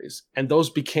backstories. And those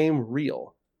became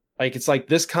real. Like, it's like,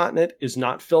 this continent is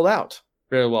not filled out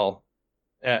very well.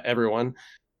 Everyone,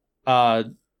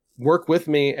 work with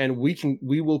me and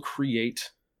we will create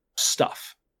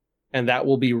stuff, and that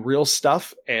will be real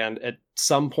stuff. And at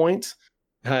some point,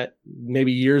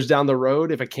 maybe years down the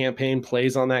road, if a campaign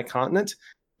plays on that continent,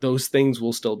 those things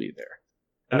will still be there.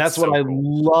 And that's what I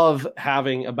love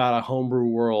having about a homebrew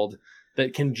world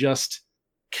that can just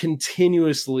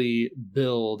continuously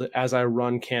build as I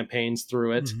run campaigns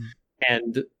through it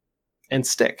and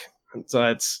stick. And so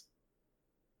that's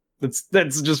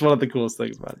just one of the coolest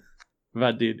things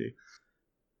about D&D.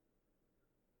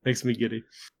 Makes me giddy.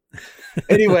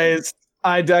 Anyways,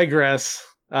 I digress.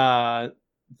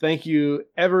 Thank you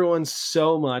everyone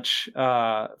so much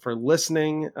for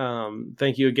listening.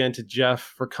 Thank you again to Jeff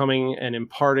for coming and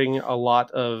imparting a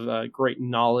lot of great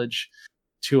knowledge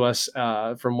to us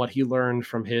from what he learned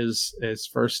from his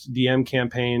first DM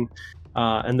campaign.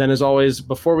 And then, as always,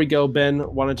 before we go, Ben,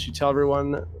 why don't you tell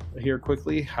everyone here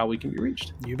quickly how we can be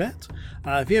reached? You bet.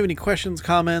 If you have any questions,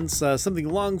 comments, something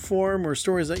long form, or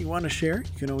stories that you want to share,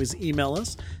 you can always email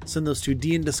us. Send those to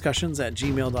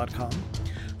dndiscussions@gmail.com.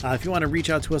 If you want to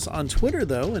reach out to us on Twitter,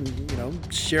 though,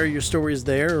 and share your stories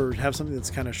there, or have something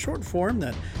that's kind of short form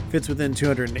that fits within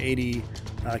 280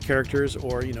 characters,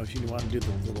 or if you want to do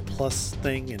the little plus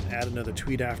thing and add another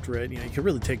tweet after it, you can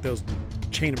really take those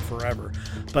and chain them forever.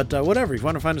 But whatever, if you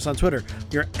want to find us on Twitter,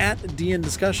 you're at DN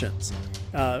Discussions.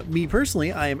 Me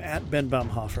personally, I am at Ben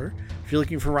Baumhofer. If you're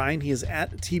looking for Ryan, he is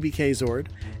at TBK Zord,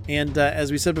 and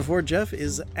as we said before, Jeff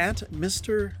is at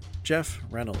Mr. Jeff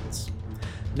Reynolds.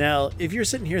 Now, if you're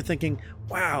sitting here thinking,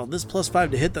 wow, this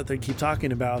 +5 to hit that they keep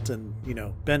talking about, and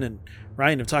Ben and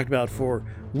Ryan have talked about for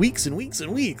weeks and weeks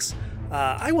and weeks,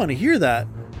 I want to hear that.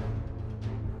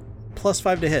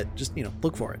 +5 to hit, just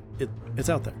look for it. It's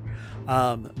out there.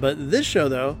 But this show,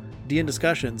 though, DN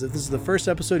Discussions, if this is the first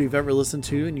episode you've ever listened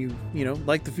to and you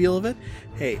like the feel of it,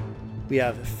 hey, we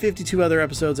have 52 other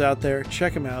episodes out there.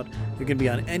 Check them out. They're going to be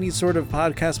on any sort of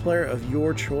podcast player of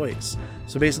your choice.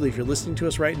 So basically, if you're listening to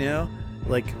us right now,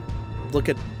 look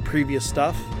at previous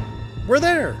stuff, we're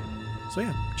there. So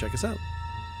yeah, check us out.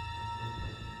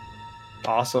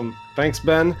 Awesome. Thanks,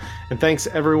 Ben. And thanks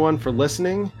everyone for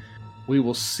listening. We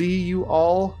will see you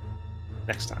all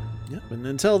next time. Yep. And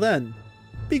until then,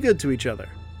 be good to each other.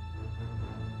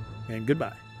 And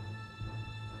goodbye.